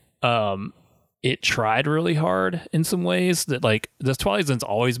 and it tried really hard in some ways. That like the Twilight Zone's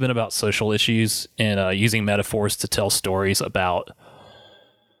always been about social issues and using metaphors to tell stories about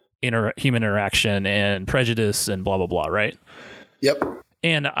human interaction and prejudice and blah blah blah, right? Yep.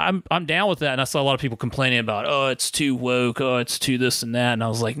 And I'm down with that. And I saw a lot of people complaining about, oh, it's too woke, oh, it's too this and that. And I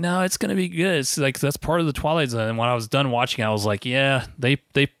was like, no, it's gonna be good. It's like that's part of the Twilight Zone. And when I was done watching, I was like, yeah, they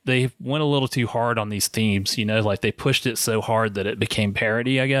went a little too hard on these themes. Like they pushed it so hard that it became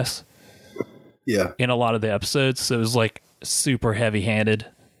parody, I guess. Yeah. In a lot of the episodes, so it was like super heavy-handed.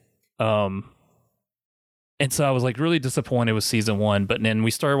 And so I was like really disappointed with season 1, but then we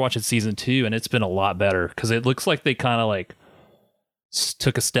started watching season 2, and it's been a lot better because it looks like they kind of like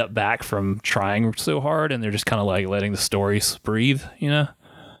took a step back from trying so hard, and they're just kind of like letting the stories breathe,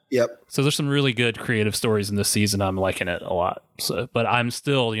 Yep. So there's some really good creative stories in this season. I'm liking it a lot. So, but I'm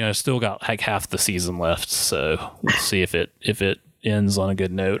still, still got like half the season left. So we'll see if it ends on a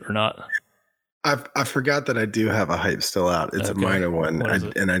good note or not. I forgot that I do have a hype still out. It's a minor one,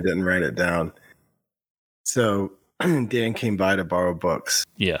 and I didn't write it down. So Dan came by to borrow books.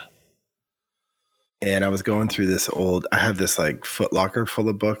 Yeah. And I was going through I have this like Foot Locker full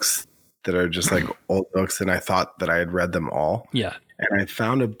of books that are just like old books, and I thought that I had read them all. Yeah. And I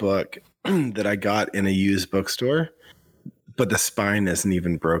found a book that I got in a used bookstore, but the spine isn't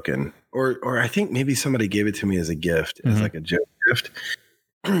even broken. Or I think maybe somebody gave it to me as a gift, as like a joke gift.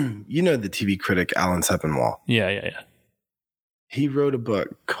 The TV critic Alan Sepinwall. Yeah. He wrote a book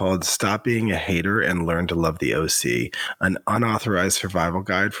called Stop Being a Hater and Learn to Love the OC, an unauthorized survival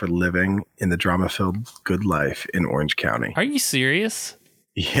guide for living in the drama-filled good life in Orange County. Are you serious?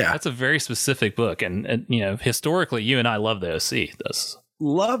 Yeah. That's a very specific book. And historically, you and I love the OC.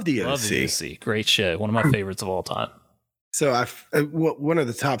 Love the OC. Love the OC. Great show. One of my favorites of all time. So one of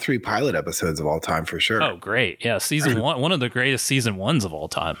the top 3 pilot episodes of all time for sure. Oh, great. Yeah. Season 1, one of the greatest season 1s of all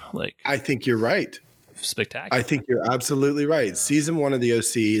time. Like, I think you're right. Spectacular. I think you're absolutely right. Yeah. Season 1 of the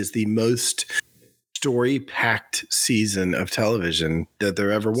OC is the most story-packed season of television that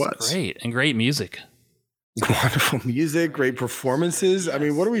there ever was. Great. And great music. Wonderful music, great performances. Yes, I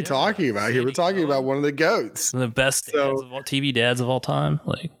mean, what are we talking about here? We're talking about one of the GOATs. The best TV dads of all time.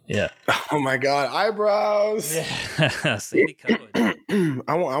 Like, yeah. Oh my God. Eyebrows. Yeah. Sandy Cohen.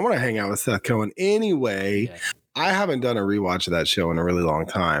 I want to hang out with Seth Cohen. Anyway, yeah. I haven't done a rewatch of that show in a really long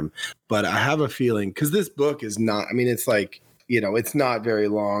time, but I have a feeling because this book is not, I mean, it's like, it's not very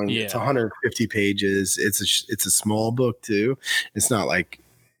long. Yeah. It's 150 pages. It's a small book too. It's not like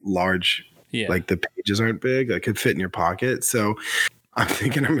large. Yeah. Like the pages aren't big. That could fit in your pocket. So I'm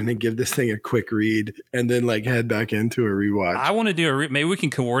thinking I'm going to give this thing a quick read and then like head back into a rewatch. I want to do maybe we can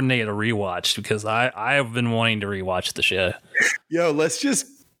coordinate a rewatch because I have been wanting to rewatch the show. Yo, let's just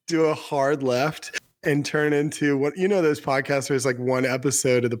do a hard left and turn into what, those podcasts where it's like one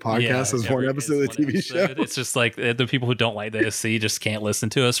episode of the podcast is one episode of the TV show. It's just like the people who don't like the OC just can't listen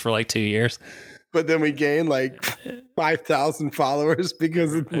to us for like 2 years. But then we gain like 5,000 followers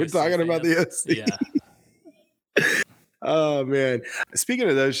because we're talking about the OC. Yeah. Oh man. Speaking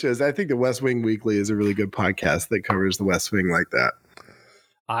of those shows, I think the West Wing Weekly is a really good podcast that covers the West Wing like that.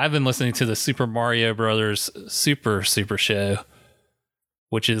 I've been listening to the Super Mario Brothers Super Show,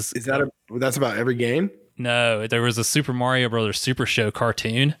 which is that's about every game? No, there was a Super Mario Brothers Super Show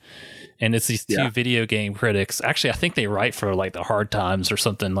cartoon, and it's these two video game critics. Actually, I think they write for like the Hard Times or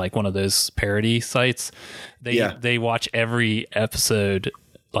something, like one of those parody sites. They watch every episode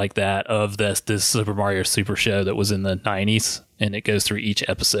like that of this Super Mario Super Show that was in the 90s, and it goes through each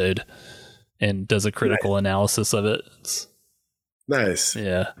episode and does a critical analysis of it. It's nice.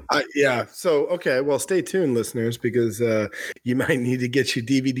 Yeah. So, okay. Well, stay tuned, listeners, because you might need to get your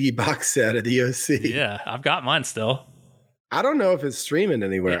DVD box set of the OC. Yeah. I've got mine still. I don't know if it's streaming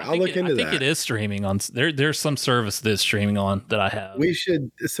anywhere. Yeah, I'll look into that. I think it is streaming on there's some service that is streaming on that I have. We should.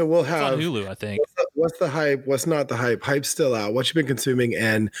 So we'll have it's on Hulu, I think. What's the hype? What's not the hype? Hype's still out. What you been consuming?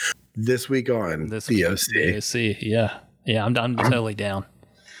 And this week on the OC. The OC. Yeah. Yeah. I'm totally down.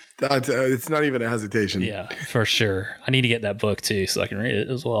 It's not even a hesitation. Yeah, for sure. I need to get that book too so I can read it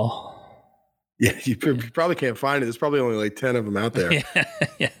as well. Yeah, you probably can't find it. There's probably only like 10 of them out there.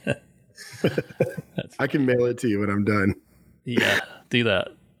 Yeah. I can mail it to you when I'm done. Yeah, do that.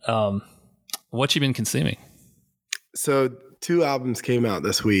 What you been consuming? So 2 albums came out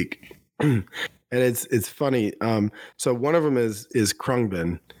this week, and it's funny. So one of them is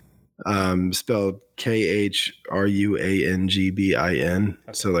Khruangbin, spelled Khruangbin.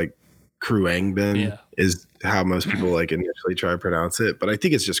 So like Khruangbin is how most people like initially try to pronounce it, but I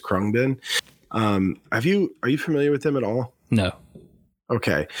think it's just Khruangbin. Are you familiar with them at all? No.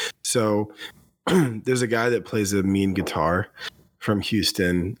 Okay. So there's a guy that plays a mean guitar from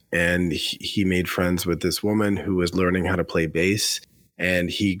Houston, and he made friends with this woman who was learning how to play bass, and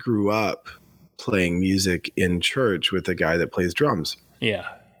he grew up playing music in church with a guy that plays drums. Yeah.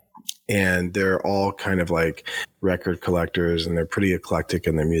 And they're all kind of like record collectors, and they're pretty eclectic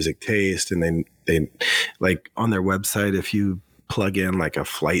in their music taste. And they like on their website, if you plug in like a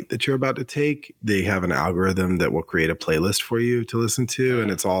flight that you're about to take, they have an algorithm that will create a playlist for you to listen to. And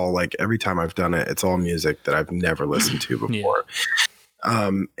it's all like, every time I've done it, it's all music that I've never listened to before.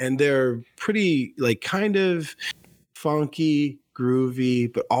 And they're pretty like kind of funky,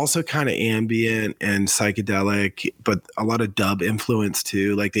 groovy, but also kind of ambient and psychedelic, but a lot of dub influence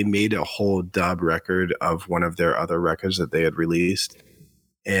too. Like they made a whole dub record of one of their other records that they had released.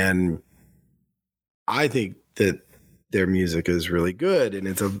 And I think that their music is really good, and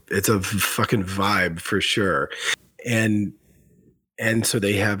it's a fucking vibe for sure. And so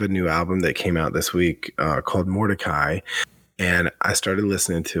they have a new album that came out this week called Mordecai, and I started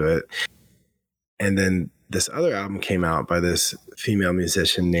listening to it. And then this other album came out by this female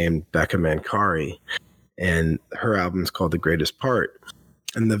musician named Becca Mancari, and her album is called The Greatest Part.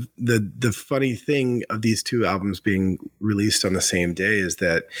 And the funny thing of these 2 albums being released on the same day is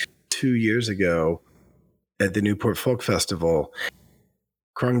that 2 years ago at the Newport Folk Festival,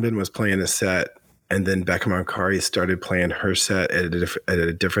 Khruangbin was playing a set, and then Becca Mancari started playing her set at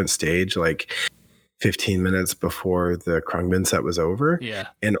a different stage, like 15 minutes before the Khruangbin set was over. Yeah.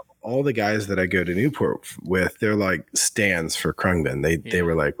 And all the guys that I go to Newport with, they're like stands for Khruangbin. They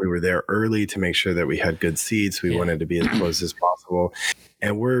were like, we were there early to make sure that we had good seats. We wanted to be as close as possible.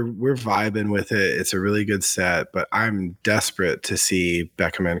 And we're vibing with it. It's a really good set, but I'm desperate to see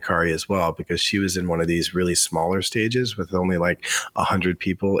Becca Mancari as well, because she was in one of these really smaller stages with only like 100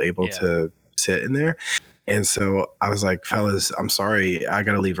 people able to sit in there. And so I was like, fellas, I'm sorry, I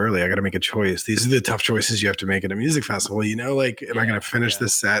got to leave early. I got to make a choice. These are the tough choices you have to make at a music festival. You know, like, am I going to finish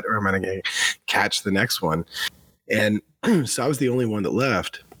this set, or am I going to catch the next one? And so I was the only one that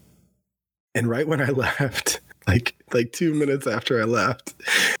left. And right when I left, like 2 minutes after I left,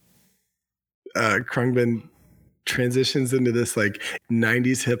 Khruangbin transitions into this like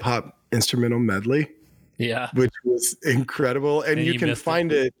 90s hip hop instrumental medley. Yeah. Which was incredible. And you can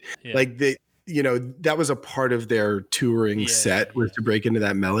find it like that was a part of their touring set, was to break into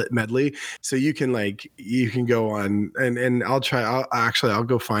that medley. So you can go on and I'll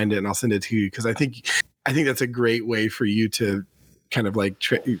go find it and I'll send it to you, because I think that's a great way for you to kind of like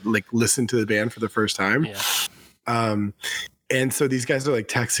listen to the band for the first time. Yeah. And so these guys are like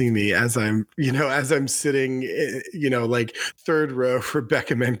texting me as I'm sitting, like third row for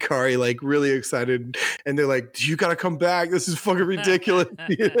Becca Mancari, like really excited. And they're like, you got to come back. This is fucking ridiculous.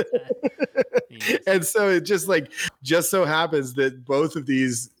 Yeah. And so it just so happens that both of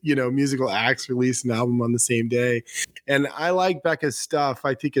these, musical acts released an album on the same day. And I like Becca's stuff.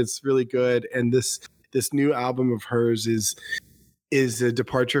 I think it's really good. And this new album of hers is a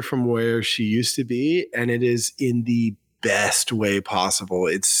departure from where she used to be, and it is in the best way possible.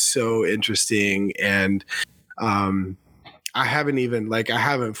 It's so interesting, and I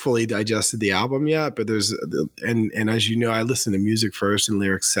haven't fully digested the album yet, but and as you know, I listen to music first and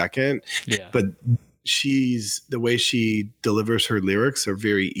lyrics second. Yeah. But the way she delivers her lyrics are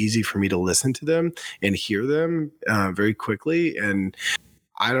very easy for me to listen to them and hear them very quickly. And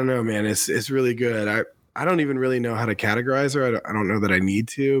I don't know, man, it's really good. I don't even really know how to categorize her. I don't know that I need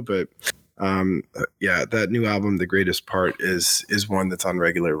to, but that new album, The Greatest Part, is one that's on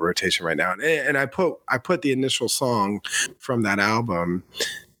regular rotation right now. And I put the initial song from that album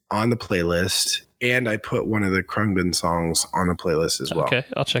on the playlist, and I put one of the Khruangbin songs on the playlist as well. Okay,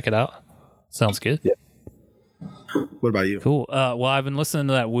 I'll check it out. Sounds good. Yeah. What about you? Cool. Well, I've been listening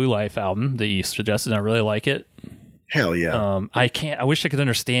to that Woo Life album that you suggested, and I really like it. Hell yeah. I wish I could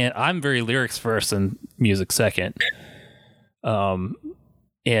understand. I'm very lyrics first and music second. And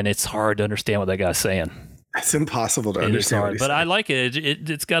it's hard to understand what that guy's saying. It's impossible to understand. But I like it.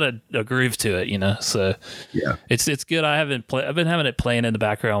 It's got a groove to it, So yeah, it's good. I've been having it playing in the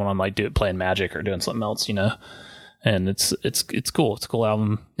background when I'm like playing Magic or doing something else, And it's cool. It's a cool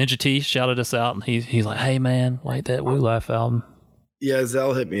album. Ninja T shouted us out, and he's like, "Hey man, like that Woo Life album." Yeah,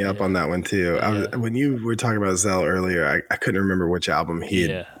 Zell hit me up on that one too. When you were talking about Zell earlier, I couldn't remember which album he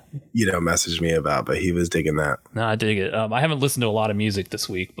had, messaged me about, but he was digging that. No, I dig it. I haven't listened to a lot of music this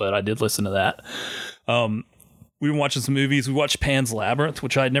week, but I did listen to that. We've been watching some movies. We watched Pan's Labyrinth,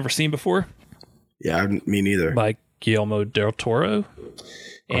 which I had never seen before. Yeah, me neither. By Guillermo del Toro.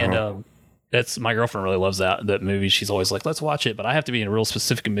 And that's my girlfriend really loves that movie. She's always like, let's watch it. But I have to be in a real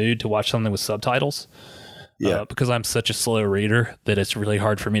specific mood to watch something with subtitles. Yeah, because I'm such a slow reader that it's really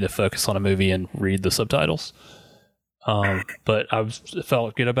hard for me to focus on a movie and read the subtitles. But I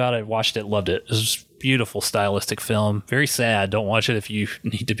felt good about it. Watched it, loved it. It was just a beautiful, stylistic film. Very sad. Don't watch it if you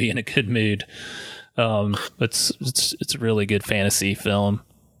need to be in a good mood. It's a really good fantasy film.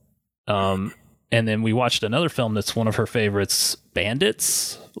 And then we watched another film that's one of her favorites,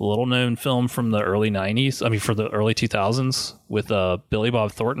 Bandits, a little known film from the early 90s. I mean, for the early 2000s with Billy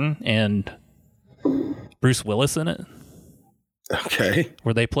Bob Thornton and Bruce Willis in it. Okay.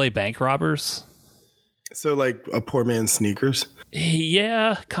 Where they play bank robbers. So like a poor man's Sneakers?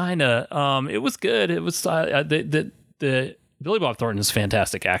 Yeah, kind of. It was good. It was the Billy Bob Thornton is a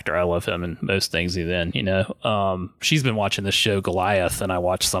fantastic actor. I love him in most things he's in, She's been watching this show Goliath, and I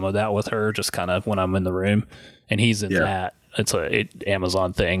watched some of that with her just kind of when I'm in the room, and he's in that. It's a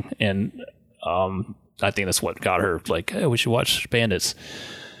Amazon thing, and I think that's what got her like, hey, we should watch Bandits.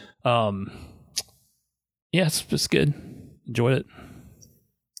 Yeah, it's good. Enjoyed it.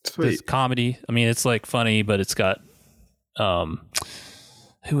 Sweet. It's comedy. I mean, it's like funny, but it's got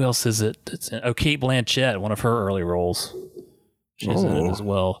who else is it? Kate Blanchett, one of her early roles. She's in it as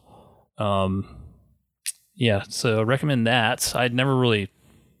well. Yeah, so I recommend that. I'd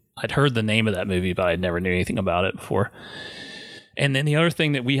heard the name of that movie, but I never knew anything about it before. And then the other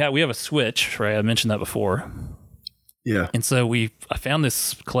thing that we have a Switch, right? I mentioned that before. Yeah. And so I found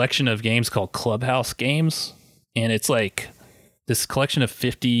this collection of games called Clubhouse Games, and it's like this collection of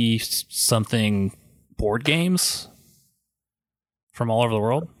 50 something board games from all over the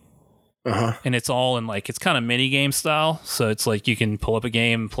world. And it's all in it's kind of mini game style. So it's like you can pull up a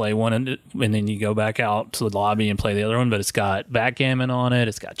game, play one, and then you go back out to the lobby and play the other one. But it's got backgammon on it.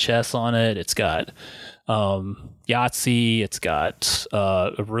 It's got chess on it. It's got Yahtzee. It's got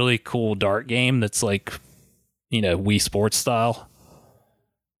a really cool dart game that's like, Wii Sports style,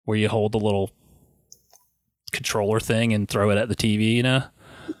 where you hold the little controller thing and throw it at the TV,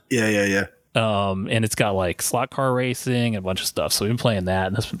 Yeah. And it's got like slot car racing and a bunch of stuff. So we've been playing that,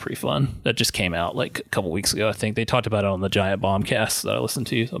 and that's been pretty fun. That just came out like a couple weeks ago. I think they talked about it on the Giant Bombcast that I listened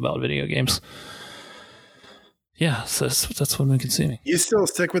to about video games. Yeah, so that's what I've been consuming. You still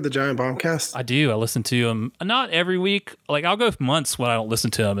stick with the Giant Bombcast? I do. I listen to them not every week. Like I'll go months when I don't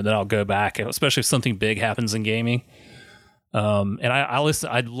listen to them, and then I'll go back, especially if something big happens in gaming. And I listen.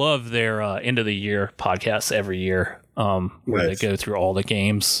 I love their end of the year podcasts every year, where they go through all the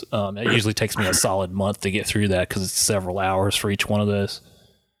games. It usually takes me a solid month to get through that because it's several hours for each one of those.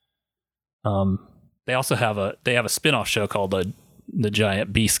 They also have a spinoff show called the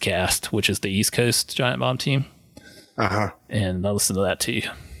Giant Beastcast, which is the East Coast Giant Bomb team. And I listen to that too.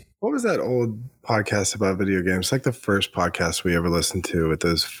 What was that old podcast about video games? Like the first podcast we ever listened to with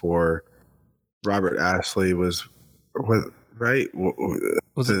those four. Robert Ashley was with right?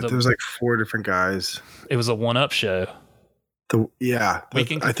 There was like 4 different guys. It was a 1UP show. I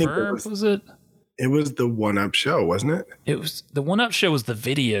think was it? It was the 1UP show, wasn't it? It was the 1UP show. Was the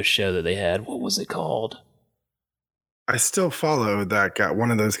video show that they had? What was it called? I still follow that guy,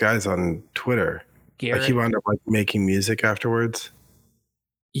 one of those guys on Twitter. Garrett. Like he wound up like making music afterwards.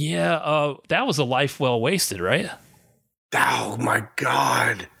 Yeah, that was A Life Well Wasted, right? Oh my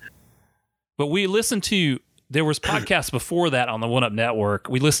God. But we listened to, there was podcasts before that on the 1UP network.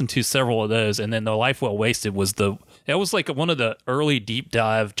 We listened to several of those, and then The Life Well Wasted was that was like one of the early deep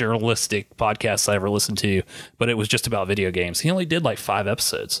dive journalistic podcasts I ever listened to, but it was just about video games. He only did like 5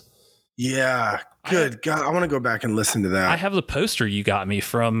 episodes. Yeah. Good God. I want to go back and listen to that. I have the poster you got me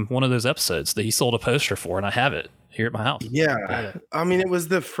from one of those episodes that he sold a poster for, and I have it here at my house. Yeah. I mean, it was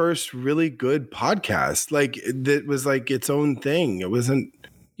the first really good podcast. Like, that was like its own thing. It wasn't.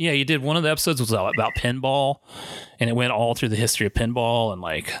 Yeah, you did. One of the episodes was about pinball, and it went all through the history of pinball, and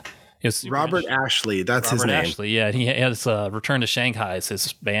like it's Robert Ashley. That's his name. Ashley. Yeah, and he has Return to Shanghai is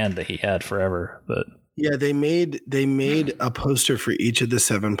his band that he had forever. But yeah, they made a poster for each of the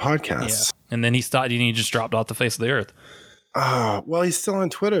 7 podcasts. Yeah. And then he stopped. He just dropped off the face of the earth. Well, he's still on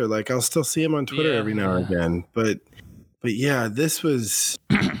Twitter. Like, I'll still see him on Twitter every now and again. But yeah, this was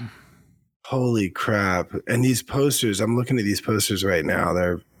holy crap. And these posters, I'm looking at these posters right now.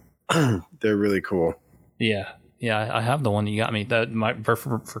 They're really cool. Yeah. I have the one you got me. That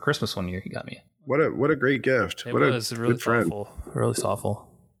for Christmas one year you got me. What a great gift. It was really thoughtful. Really thoughtful.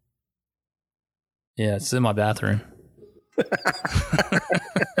 Yeah, it's in my bathroom.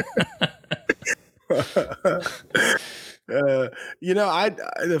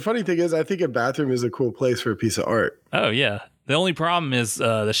 The funny thing is, I think a bathroom is a cool place for a piece of art. Oh yeah. The only problem is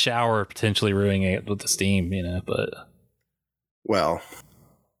the shower potentially ruining it with the steam, but well,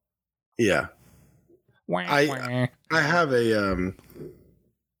 yeah. I have a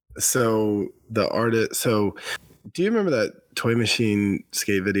so the artist. So do you remember that Toy Machine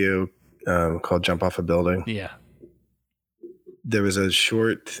skate video called "Jump Off a Building"? Yeah. There was a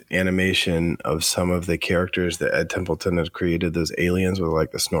short animation of some of the characters that Ed Templeton had created, those aliens with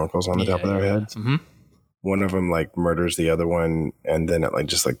like the snorkels on the top of their heads. Mm-hmm. One of them like murders the other one, and then it like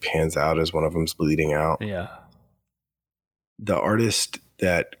just like pans out as one of them's bleeding out. Yeah. The artist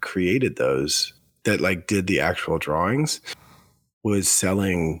that created those, that like did the actual drawings, was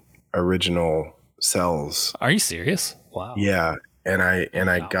selling original cells. Are you serious? Wow. Yeah. And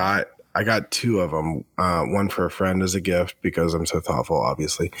I got 2 of them. One for a friend as a gift because I'm so thoughtful,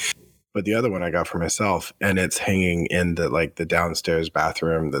 obviously. But the other one I got for myself, and it's hanging in the downstairs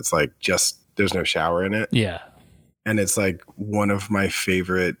bathroom. That's like there's no shower in it. Yeah. And it's like one of my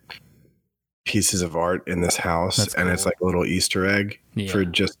favorite pieces of art in this house. That's cool. And it's like a little Easter egg for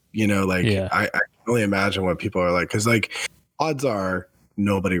just, I can only imagine what people are like. Cause like odds are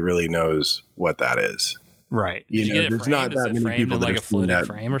nobody really knows what that is. Right. There's not that many people that like have a floating that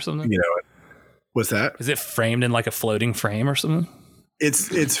frame or something. What's that? Is it framed in like a floating frame or something?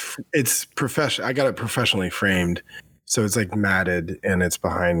 It's professional. I got it professionally framed, so it's like matted and it's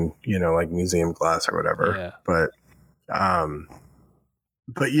behind like museum glass or whatever. Yeah. But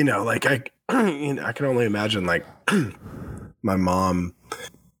like I can only imagine like my mom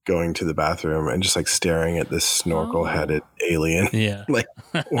going to the bathroom and just like staring at this snorkel-headed alien. Yeah. Like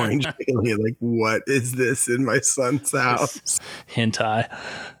orange alien. Like, what is this in my son's house? Hentai.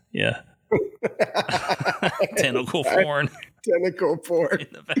 Yeah. Tentacle porn. Tentacle porn. In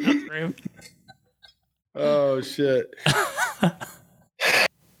the bathroom. Oh, shit.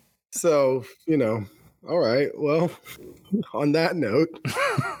 So, all right. Well, on that note.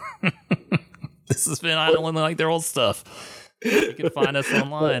 This has been I Don't Really Like Their Old Stuff. You can find us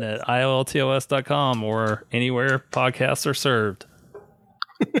online at ioltos.com or anywhere podcasts are served.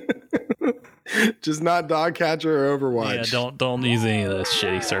 Just not Dogcatcher or Overwatch. Yeah, don't use any of those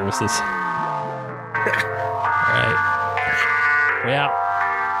shitty services. All right. We out.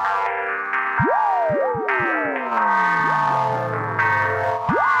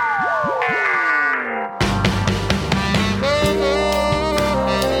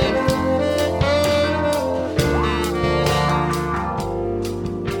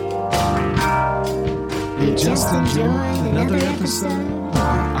 Just enjoy another episode of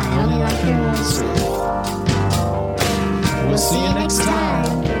I Only Like Your Old Stuff. We'll see you next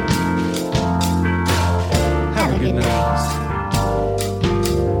time. Have a good night.